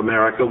seal of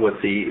America with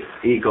the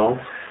eagle.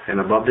 And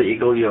above the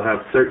eagle, you'll have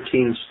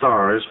 13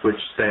 stars, which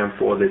stand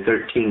for the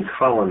 13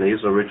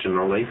 colonies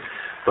originally.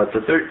 But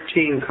the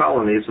 13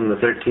 colonies and the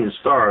 13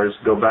 stars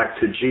go back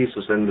to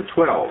Jesus and the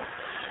 12,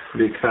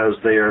 because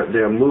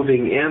they're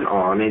moving in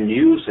on and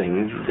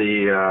using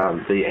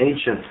the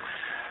ancient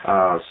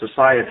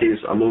societies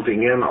are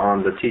moving in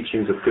on the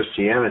teachings of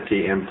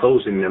Christianity,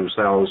 imposing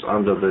themselves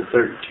under the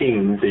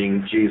 13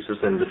 being Jesus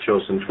and the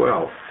chosen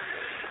 12.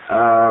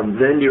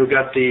 Then you've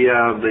got the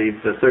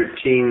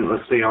 13.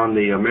 Let's see, on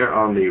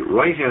the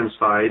right hand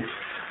side,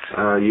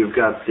 you've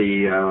got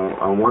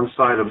on one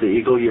side of the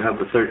eagle you have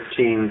the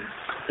 13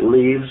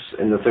 leaves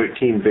and the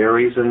 13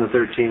 berries and the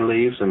 13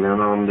 leaves, and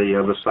then on the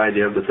other side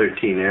you have the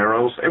 13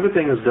 arrows.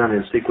 Everything is done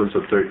in sequence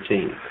of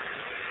 13.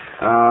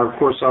 Of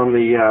course, on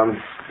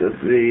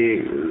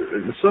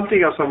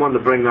something else I wanted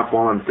to bring up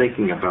while I'm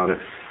thinking about it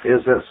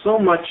is that so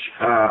much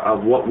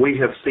of what we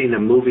have seen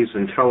in movies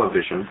and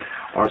television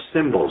are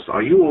symbols.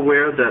 Are you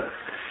aware that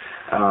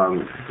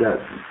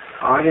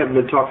I have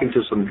been talking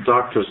to some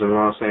doctors in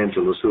Los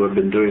Angeles who have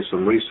been doing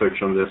some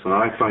research on this, and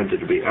I find it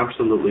to be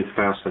absolutely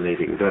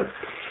fascinating that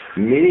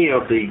Many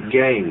of the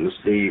gangs,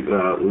 the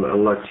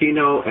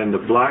Latino and the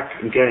black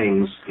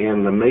gangs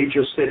in the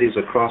major cities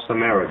across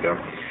America,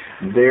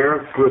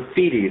 their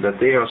graffiti that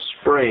they are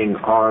spraying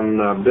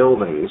on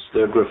buildings,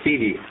 their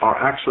graffiti are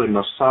actually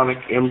Masonic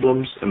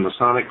emblems and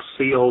Masonic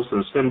seals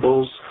and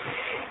symbols.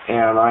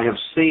 And I have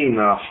seen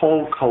a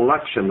whole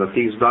collection that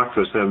these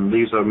doctors have.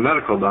 These are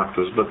medical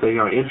doctors, but they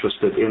are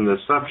interested in this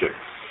subject.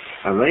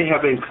 And they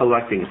have been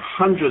collecting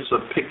hundreds of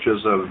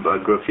pictures of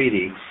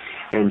graffiti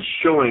and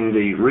showing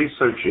the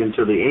research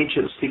into the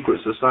ancient secret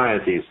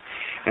societies.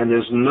 And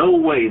there's no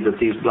way that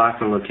these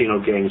black and Latino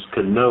gangs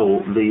could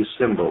know these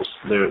symbols.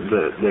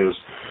 There's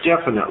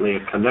definitely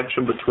a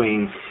connection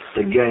between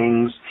the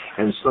gangs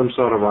and some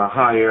sort of a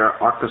higher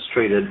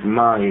orchestrated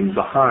mind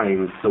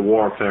behind the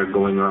warfare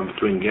going on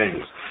between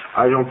gangs.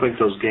 I don't think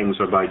those gangs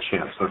are by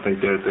chance. I think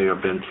they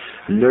have been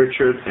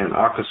nurtured and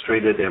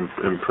orchestrated and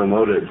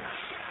promoted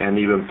and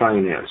even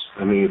financed.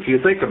 I mean, if you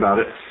think about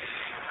it,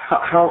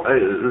 how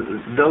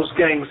those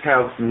gangs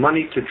have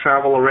money to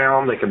travel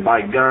around, they can buy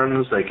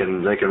guns, they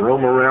can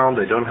roam around,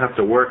 they don't have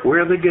to work.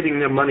 Where are they getting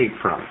their money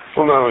from?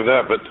 Well, not only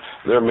that, but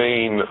their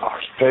main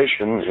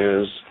occupation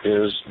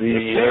is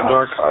the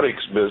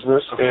narcotics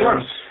business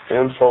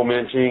and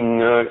fomenting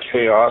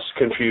chaos,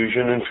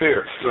 confusion, and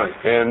fear. Right.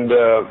 And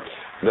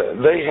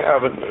they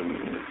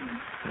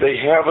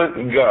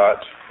haven't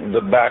got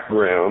the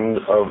background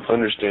of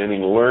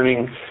understanding,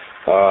 learning,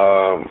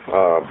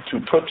 to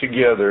put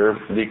together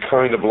the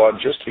kind of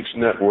logistics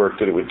network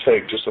that it would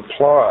take to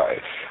supply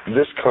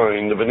this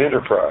kind of an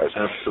enterprise.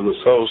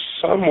 Absolutely. So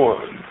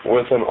someone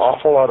with an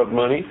awful lot of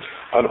money,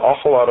 an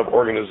awful lot of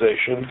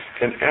organization,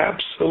 and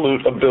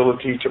absolute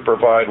ability to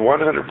provide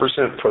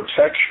 100%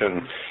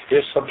 protection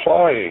is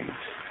supplying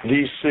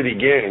these city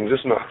gangs.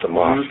 It's not the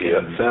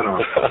mafia.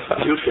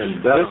 You can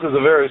bet. This is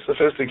a very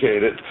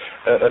sophisticated,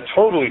 a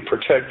totally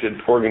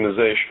protected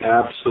organization.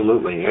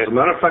 Absolutely. As a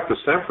matter of fact, the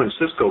San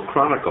Francisco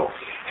Chronicle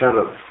had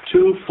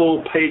 2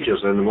 full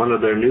pages in one of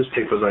their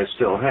newspapers I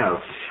still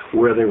have,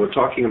 where they were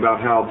talking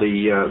about how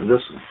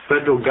this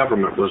federal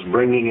government was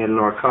bringing in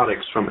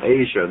narcotics from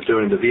Asia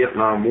during the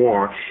Vietnam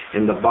War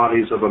in the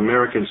bodies of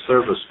American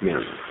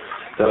servicemen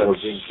that were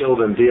being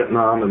killed in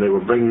Vietnam, and they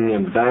were bringing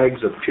in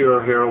bags of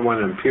pure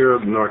heroin and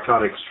pure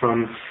narcotics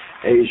from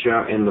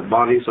Asia in the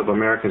bodies of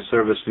American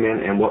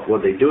servicemen. And what were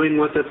they doing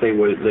with it? They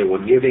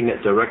were giving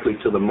it directly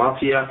to the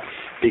mafia,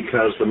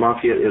 because the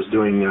mafia is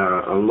doing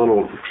a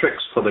little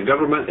tricks for the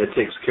government. It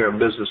takes care of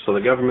business for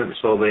the government,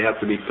 so they have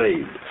to be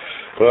paid.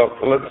 Well,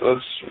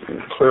 let's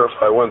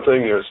clarify one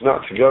thing here. It's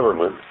not the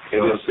government.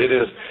 It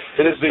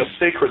is these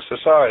secret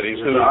societies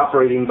who are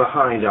operating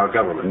behind our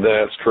government.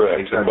 That's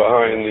correct, exactly.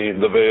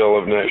 Behind the veil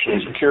of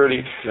national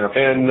security. Yep.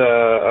 And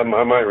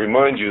I might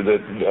remind you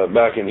that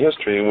back in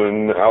history,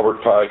 when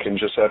Albert Pike and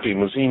Giuseppe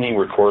Mazzini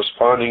were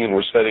corresponding and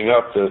were setting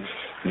up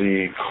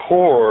the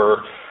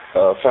core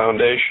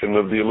foundation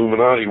of the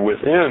Illuminati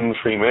within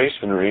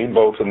Freemasonry,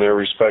 both in their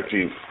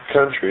respective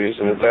countries,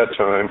 and at that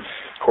time,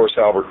 of course,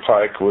 Albert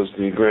Pike was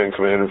the Grand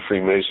Commander of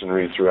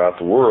Freemasonry throughout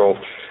the world,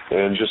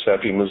 and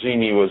Giuseppe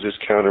Mazzini was his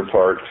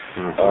counterpart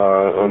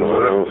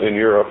in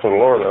Europe on a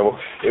lower level.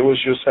 It was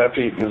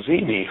Giuseppe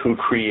Mazzini who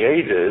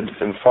created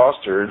and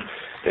fostered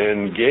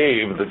and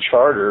gave the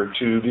charter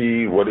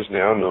to what is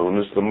now known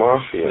as the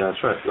Mafia.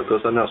 That's right. La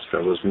Cosa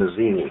Nostra was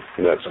Mazzini.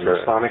 That's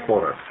correct. Masonic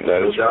order.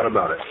 No doubt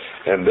about it.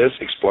 And this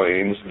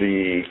explains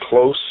the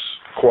close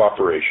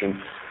cooperation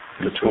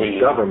between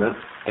government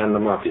and the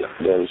Mafia.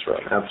 That is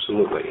right.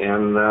 Absolutely.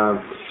 And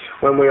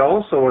when we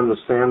also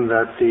understand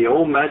that the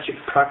old magic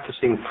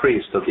practicing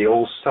priest, of the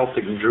old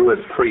Celtic Druid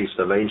priest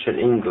of ancient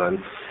England,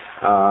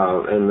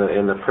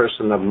 in the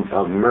person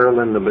of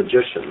Merlin the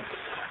magician,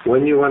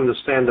 when you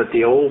understand that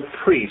the old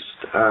priest,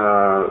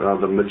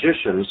 the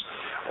magicians,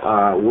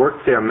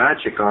 worked their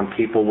magic on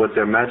people with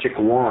their magic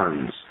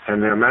wands,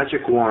 and their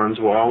magic wands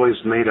were always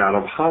made out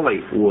of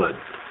holly wood,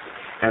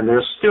 and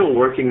they're still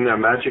working their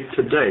magic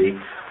today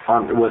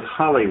with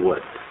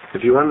Hollywood.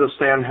 If you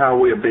understand how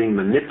we are being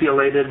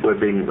manipulated, we're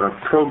being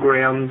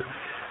programmed,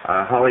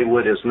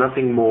 Hollywood is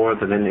nothing more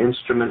than an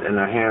instrument in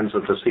the hands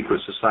of the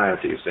secret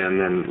societies.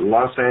 And in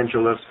Los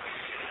Angeles,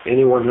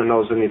 anyone who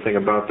knows anything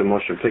about the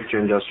motion picture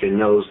industry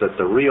knows that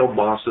the real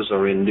bosses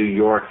are in New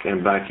York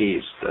and back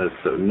east.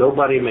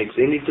 Nobody makes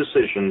any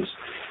decisions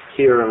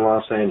here in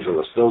Los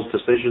Angeles. Those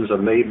decisions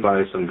are made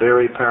by some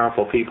very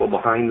powerful people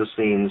behind the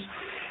scenes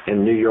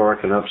in New York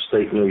and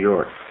upstate New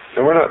York.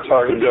 And we're not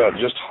talking about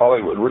just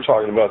Hollywood. We're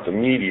talking about the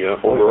media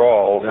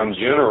overall, in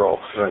general,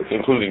 right,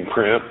 including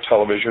print,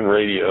 television,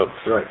 radio,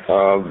 right,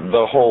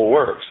 the whole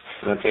works.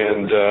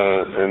 And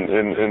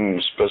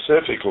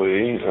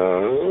specifically,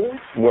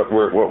 what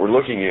we're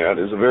looking at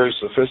is a very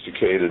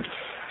sophisticated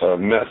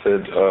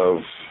method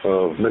of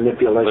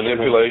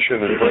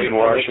manipulation and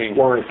brainwashing,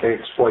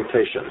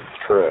 exploitation.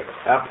 Correct.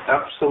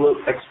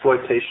 Absolute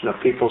exploitation of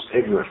people's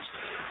ignorance.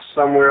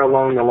 Somewhere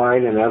along the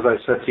line, and as I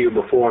said to you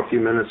before a few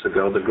minutes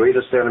ago, the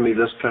greatest enemy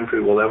this country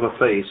will ever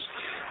face,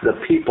 the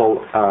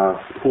people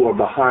who are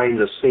behind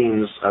the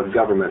scenes of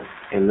government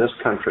in this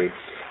country,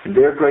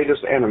 their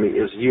greatest enemy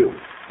is you.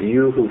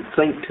 you who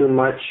think too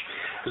much.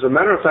 As a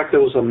matter of fact,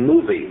 there was a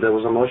movie, there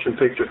was a motion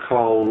picture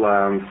called,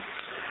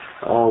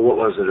 what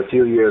was it, a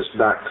few years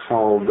back,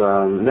 called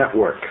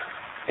Network.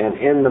 And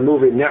in the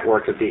movie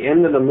Network, at the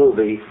end of the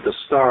movie, the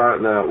star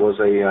was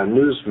a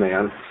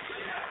newsman,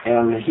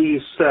 and he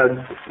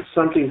said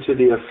something to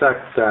the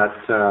effect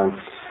that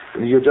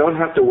you don't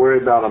have to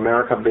worry about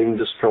America being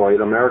destroyed.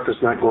 America's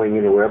not going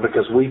anywhere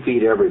because we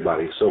feed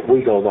everybody. So if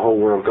we go, the whole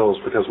world goes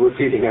because we're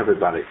feeding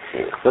everybody.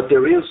 But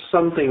there is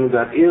something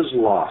that is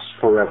lost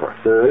forever.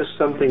 There is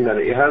something that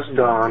has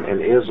gone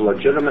and is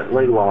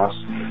legitimately lost,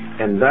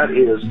 and that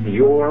is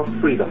your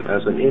freedom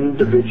as an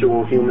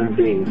individual human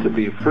being to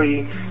be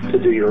free, to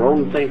do your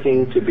own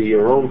thinking, to be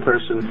your own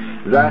person.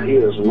 That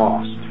is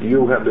lost.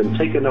 You have been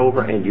taken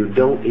over and you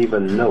don't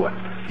even know it.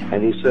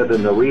 And he said,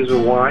 and the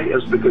reason why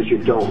is because you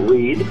don't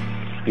read,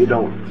 you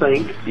don't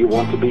think, you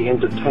want to be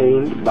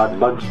entertained by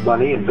Bugs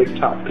Bunny and Big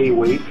Top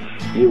Pee-wee.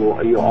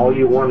 All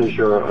you want is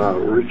your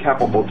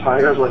recapable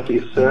tires, like he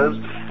says,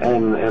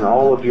 and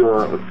all of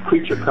your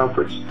creature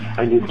comforts,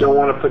 and you don't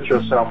want to put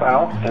yourself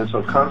out, and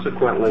so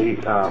consequently,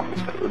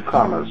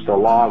 karmas, the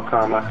law of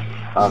karma,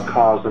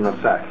 cause and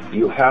effect.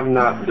 You have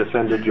not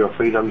defended your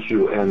freedoms,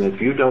 and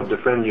if you don't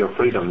defend your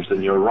freedoms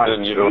and your rights,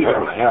 then you don't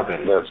have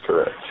any. That's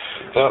correct.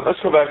 Now, let's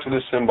go back to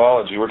this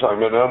symbology. We're talking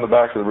about on the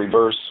back of the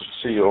reverse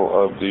seal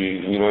of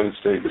the United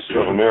States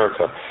of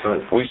America.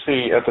 Right. We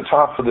see at the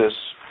top of this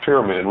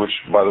pyramid, which,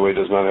 by the way,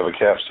 does not have a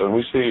capstone,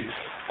 we see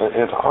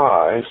an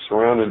eye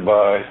surrounded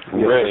by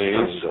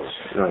rays,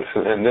 right.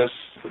 And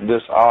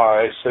this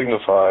eye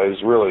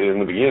signifies, really, in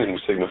the beginning,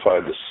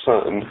 signified the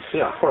sun.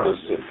 Yeah, of course.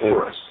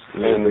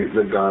 And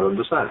the god of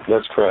the sun.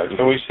 That's correct.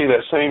 And we see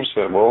that same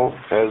symbol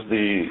as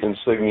the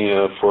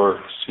insignia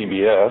for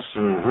CBS.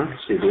 Mm-hmm.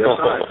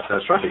 CBS,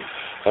 that's right.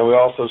 And we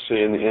also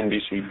see in the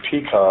NBC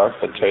peacock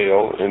a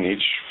tail, and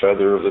each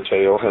feather of the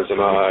tail has an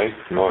eye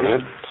on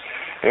it.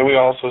 And we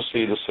also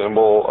see the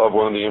symbol of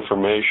one of the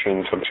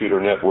information computer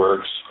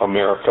networks,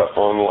 America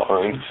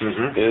Online,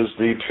 is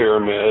the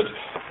pyramid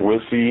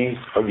with the,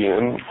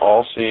 again,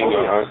 all-seeing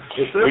eye.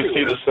 We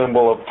see the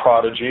symbol of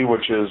Prodigy,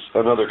 which is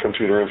another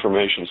computer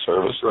information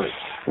service,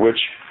 which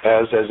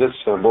has as its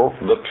symbol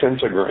the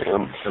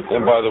pentagram.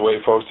 And by the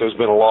way, folks, there's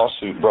been a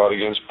lawsuit brought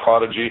against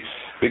Prodigy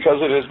because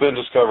it has been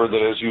discovered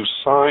that as you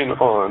sign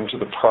on to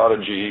the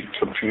Prodigy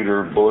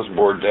computer bulletin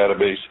board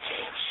database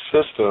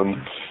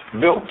system,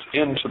 built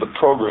into the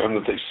program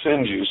that they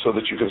send you so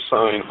that you can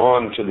sign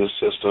on to this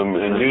system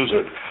and use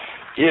it,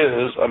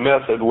 is a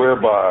method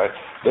whereby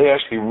they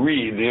actually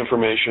read the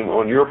information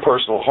on your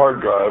personal hard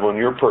drive, on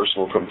your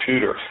personal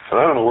computer. And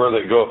I don't know where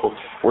that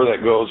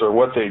goes or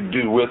what they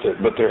do with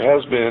it, but there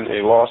has been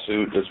a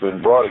lawsuit that's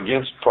been brought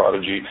against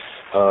Prodigy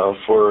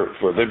for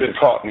they've been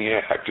caught in the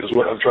act, is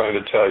what I'm trying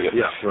to tell you.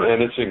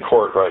 And it's in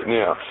court right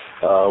now.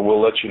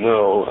 We'll let you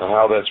know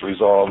how that's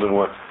resolved and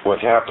what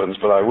happens.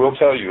 But I will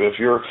tell you, if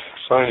you're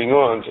signing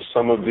on to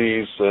some of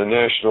these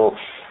national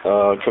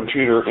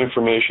computer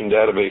information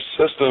database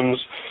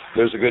systems,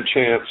 there's a good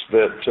chance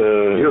that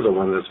you're the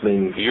one that's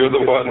being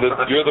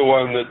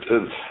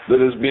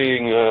that is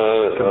being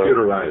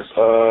computerized,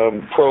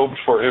 probed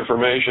for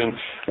information,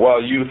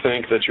 while you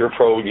think that you're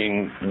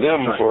probing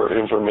them for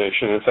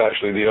information. It's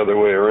actually the other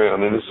way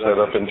around, and it's set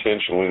up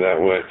intentionally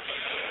that way.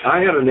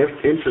 I had an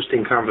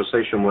interesting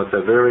conversation with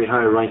a very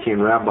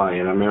high-ranking rabbi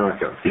in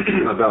America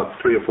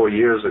about 3 or 4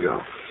 years ago.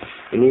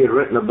 And he had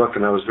written a book,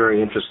 and I was very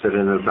interested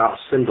in it, about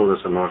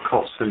symbolism, or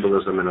occult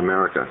symbolism in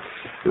America.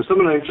 And some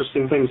of the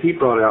interesting things he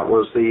brought out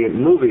was the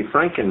movie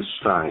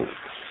Frankenstein.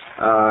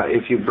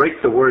 If you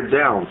break the word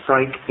down,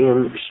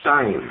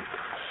 Frankenstein,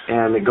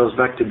 and it goes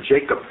back to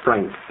Jacob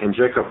Frank. And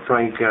Jacob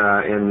Frank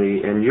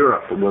in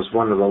Europe was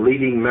one of the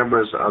leading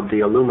members of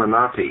the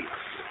Illuminati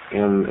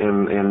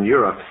in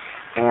Europe.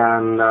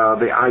 And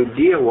the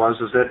idea was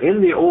that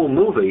in the old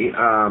movie,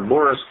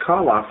 Boris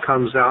Karloff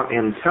comes out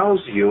and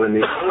tells you, in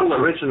the old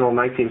original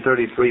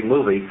 1933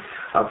 movie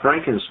of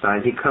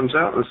Frankenstein, he comes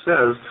out and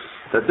says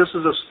that this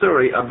is a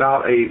story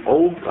about a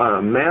old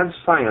mad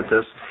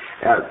scientist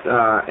at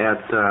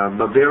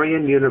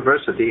Bavarian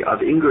University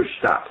of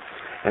Ingolstadt.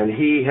 And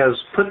he has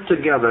put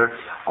together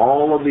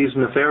all of these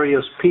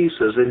nefarious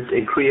pieces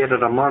and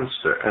created a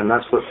monster. And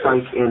that's what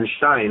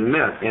Frankenstein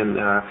meant.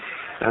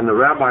 And the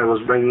rabbi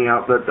was bringing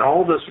out that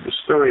all this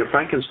story of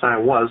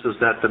Frankenstein is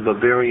that the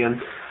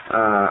Bavarian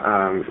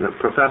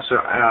professor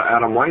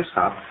Adam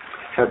Weishaupt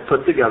had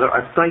put together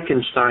a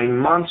Frankenstein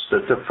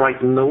monster to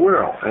frighten the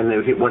world.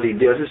 And what he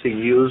did is he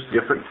used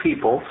different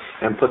people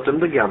and put them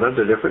together,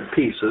 the different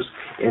pieces,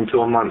 into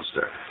a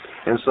monster.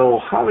 And so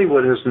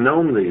Hollywood has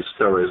known these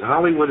stories.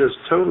 Hollywood is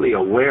totally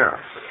aware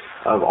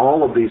of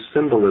all of these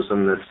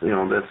symbolism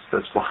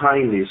that's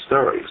behind these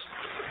stories.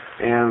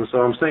 And so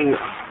I'm saying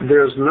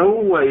there's no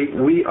way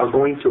we are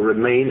going to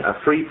remain a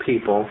free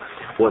people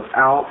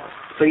without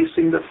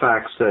facing the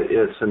facts that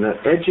it's an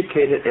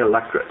educated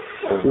electorate.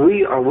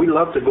 We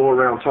love to go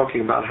around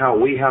talking about how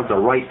we have the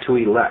right to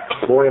elect.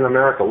 Boy, in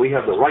America, we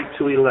have the right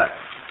to elect,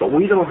 but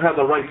we don't have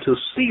the right to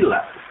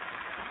select.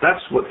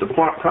 That's what the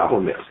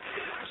problem is.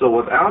 So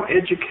without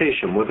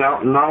education,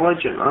 without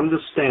knowledge and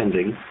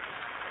understanding,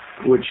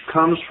 which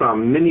comes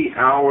from many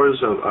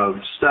hours of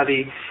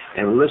study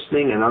and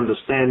listening and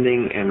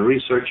understanding and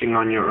researching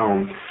on your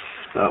own,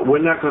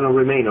 we're not going to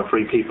remain a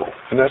free people.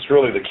 And that's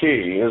really the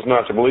key, is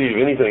not to believe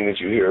anything that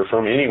you hear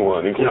from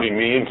anyone, including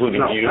me,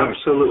 including you,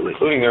 absolutely,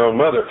 including their own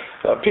mother.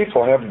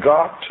 People have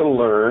got to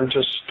learn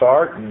to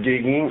start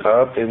digging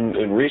up and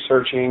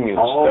researching and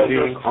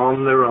studying. All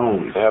on their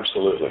own.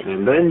 Absolutely.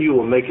 And then you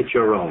will make it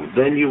your own.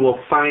 Then you will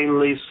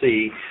finally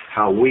see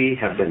how we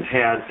have been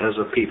had as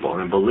a people.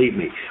 And believe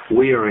me,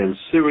 we are in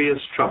serious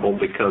trouble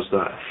because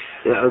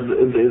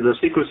the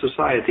secret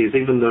societies,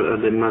 even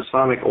the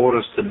Masonic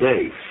orders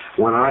today,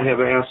 when I have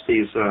asked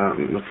these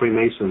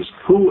Freemasons,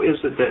 who is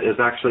it that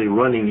is actually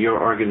running your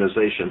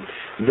organization,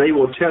 they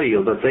will tell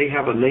you that they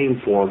have a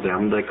name for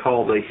them they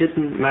call the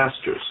hidden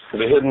masters.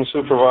 The hidden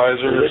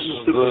supervisors. The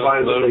hidden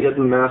supervisors, the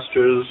hidden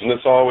masters. And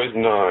it's always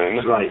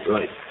 9. Right.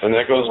 And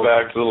that goes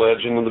back to the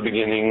legend of the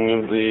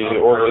beginning of the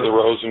Order of the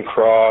Rose and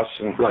Cross,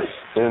 and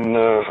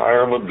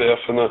Hiram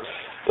Abiff, and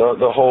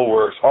the whole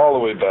works, all the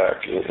way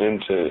back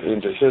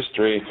into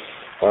history,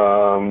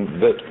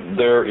 that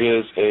there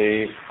is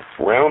a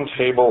round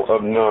table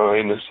of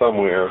 9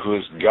 somewhere who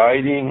is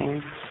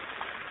guiding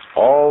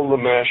all the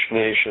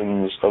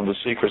machinations of the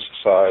secret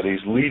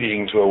societies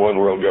leading to a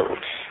one-world government.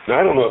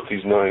 Now, I don't know if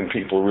these 9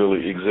 people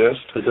really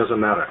exist. It doesn't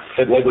matter.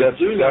 That's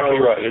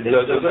exactly right. It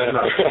doesn't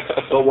matter.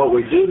 But what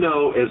we do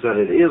know is that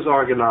it is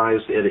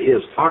organized, it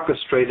is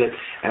orchestrated,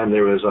 and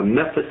there is a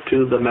method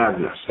to the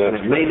madness. And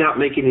it may not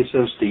make any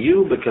sense to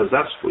you because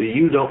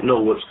you don't know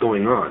what's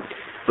going on.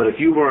 But if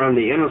you were in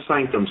the inner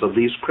sanctums of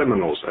these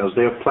criminals as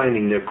they're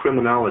planning their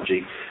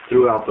criminology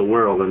throughout the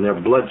world and their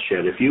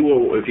bloodshed, if you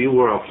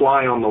were a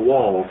fly on the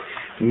wall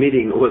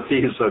meeting with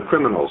these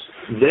criminals,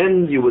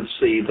 then you would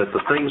see that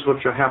the things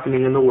which are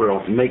happening in the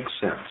world make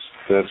sense.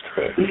 That's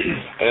correct.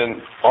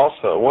 And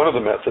also, one of the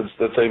methods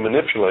that they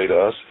manipulate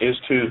us is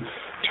to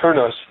turn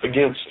us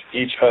against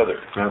each other.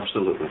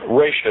 Absolutely.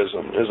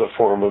 Racism is a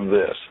form of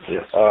this.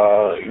 Yes.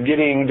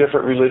 Getting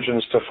different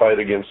religions to fight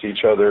against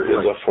each other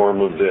is a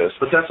form of this.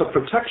 But that's a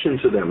protection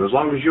to them. As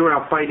long as you're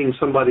out fighting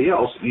somebody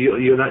else,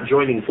 you're not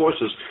joining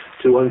forces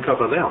to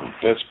uncover them.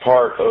 It's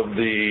part of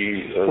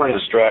the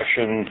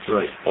distraction,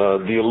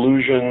 the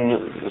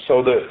illusion,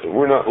 so that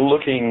we're not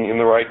looking in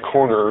the right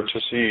corner to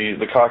see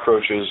the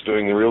cockroaches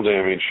doing the real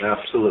damage.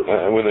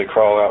 Absolutely. When they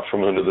crawl out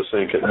from under the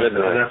sink at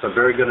midnight. And that's a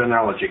very good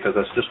analogy, because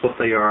that's just what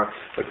they are,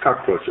 the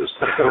cockroaches.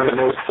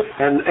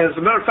 And as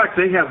a matter of fact,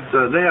 they have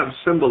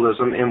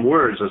symbolism in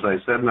words, as I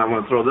said, and I'm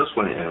going to throw this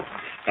one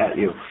at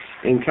you.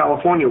 In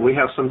California, we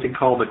have something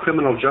called the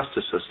criminal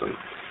justice system.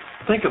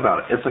 Think about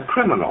it. It's a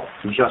criminal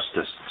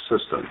justice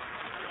system.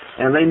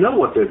 And they know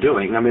what they're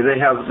doing. I mean, they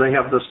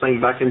have this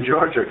thing back in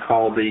Georgia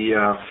called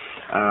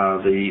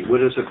what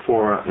is it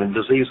for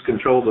disease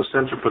control, the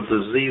Center for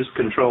Disease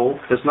Control.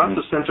 It's not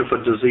the Center for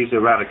Disease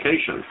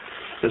Eradication.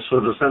 It's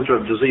for the Center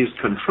of Disease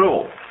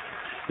Control.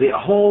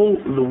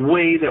 The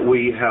way that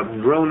we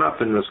have grown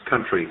up in this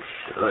country,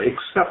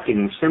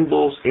 accepting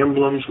symbols,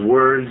 emblems,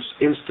 words,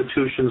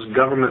 institutions,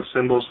 government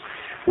symbols,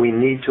 we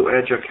need to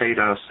educate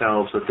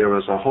ourselves that there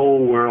is a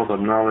whole world of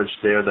knowledge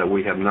there that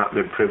we have not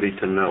been privy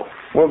to know.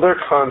 Well, their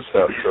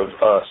concept of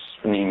us,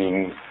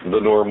 meaning the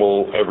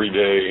normal,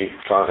 everyday,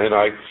 and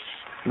I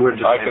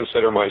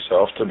consider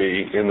myself to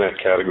be in that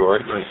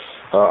category.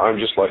 Right. I'm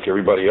just like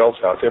everybody else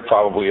out there.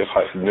 Probably if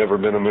I had never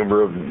been a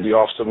member of the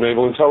Office of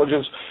Naval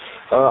Intelligence,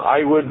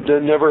 I would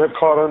never have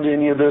caught on to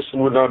any of this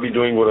and would not be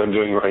doing what I'm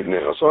doing right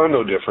now. So I'm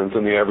no different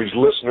than the average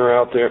listener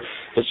out there.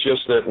 It's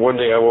just that one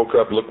day I woke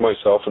up, looked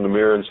myself in the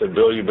mirror, and said,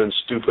 Bill, you've been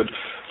stupid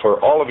for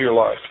all of your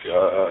life.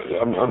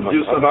 I'm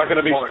not going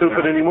to be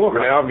stupid anymore.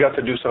 Now I've got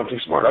to do something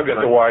smart. I've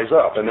got to wise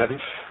up. And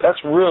that's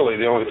really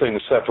the only thing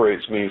that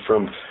separates me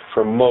from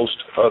most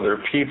other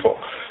people.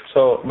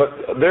 So,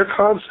 but their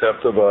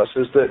concept of us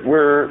is that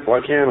we're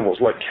like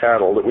animals, like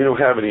cattle, that we don't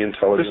have any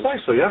intelligence.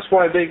 Precisely. That's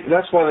why they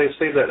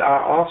say that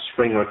our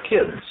offspring are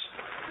kids.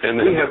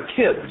 And we have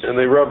kids. And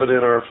they rub it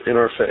in our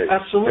face.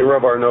 Absolutely. They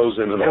rub our nose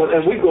in it.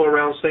 And we go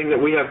around saying that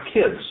we have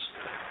kids.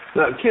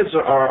 Now, kids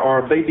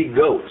are baby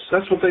goats.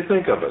 That's what they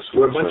think of us.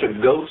 We're a bunch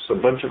of goats, a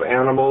bunch of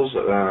animals,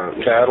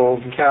 cattle,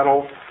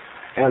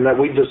 and that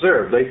we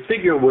deserve. They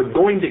figure we're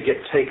going to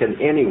get taken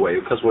anyway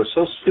because we're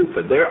so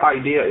stupid. Their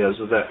idea is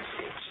that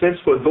since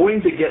we're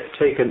going to get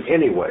taken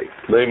anyway,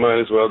 they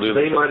might as well do it.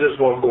 They might as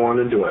well go on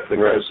and do it.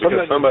 Because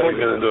somebody's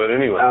going to do it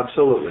anyway.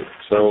 Absolutely.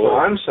 So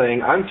I'm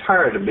saying I'm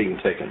tired of being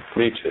taken.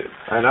 Me too.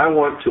 And I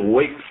want to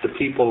wake the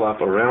people up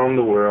around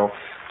the world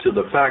to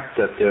the fact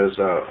that there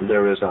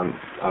is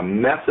a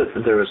method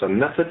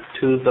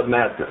to the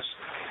madness.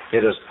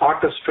 It is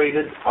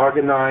orchestrated,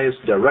 organized,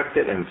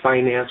 directed, and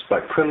financed by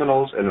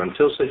criminals, and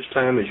until such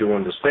time as you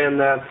understand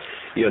that,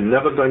 you're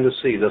never going to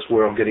see this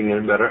world getting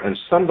any better, and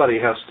somebody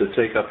has to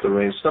take up the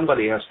reins.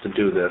 Somebody has to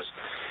do this.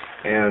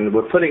 And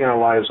we're putting our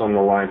lives on the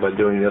line by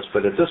doing this,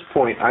 but at this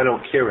point, I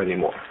don't care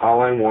anymore.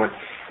 All I want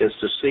is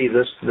to see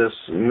this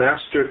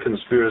master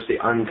conspiracy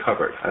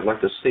uncovered. I'd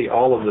like to see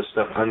all of this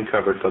stuff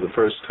uncovered for the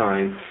first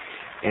time,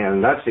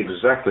 And that's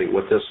exactly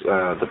what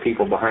the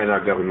people behind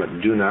our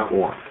government do not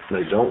want.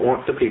 They don't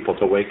want the people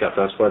to wake up.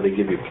 That's why they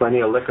give you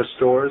plenty of liquor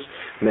stores,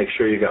 make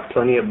sure you got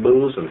plenty of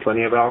booze and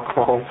plenty of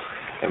alcohol,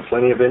 and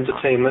plenty of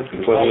entertainment,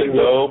 and plenty of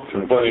dope,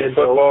 and plenty of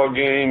football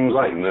games.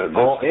 Right. And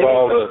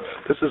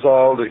this is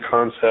all the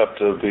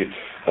concept of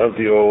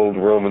the old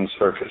Roman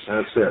circus.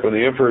 That's it. When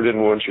the emperor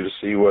didn't want you to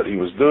see what he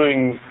was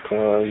doing,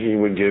 he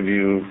would give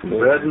you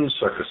bread and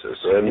circuses.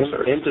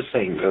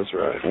 Entertainment. That's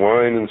right.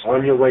 Wine and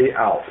on your way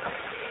out.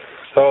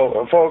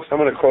 So, folks, I'm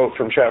going to quote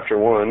from Chapter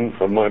 1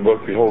 of my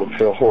book, Behold a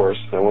Pale Horse.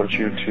 I want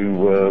you to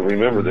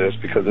remember this,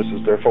 because this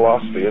is their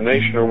philosophy. A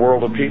nation or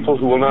world of people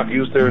who will not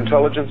use their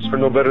intelligence are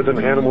no better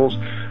than animals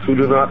who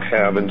do not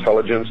have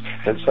intelligence,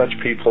 and such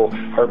people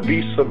are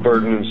beasts of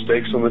burden and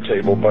stakes on the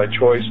table by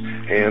choice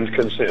and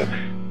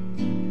consent.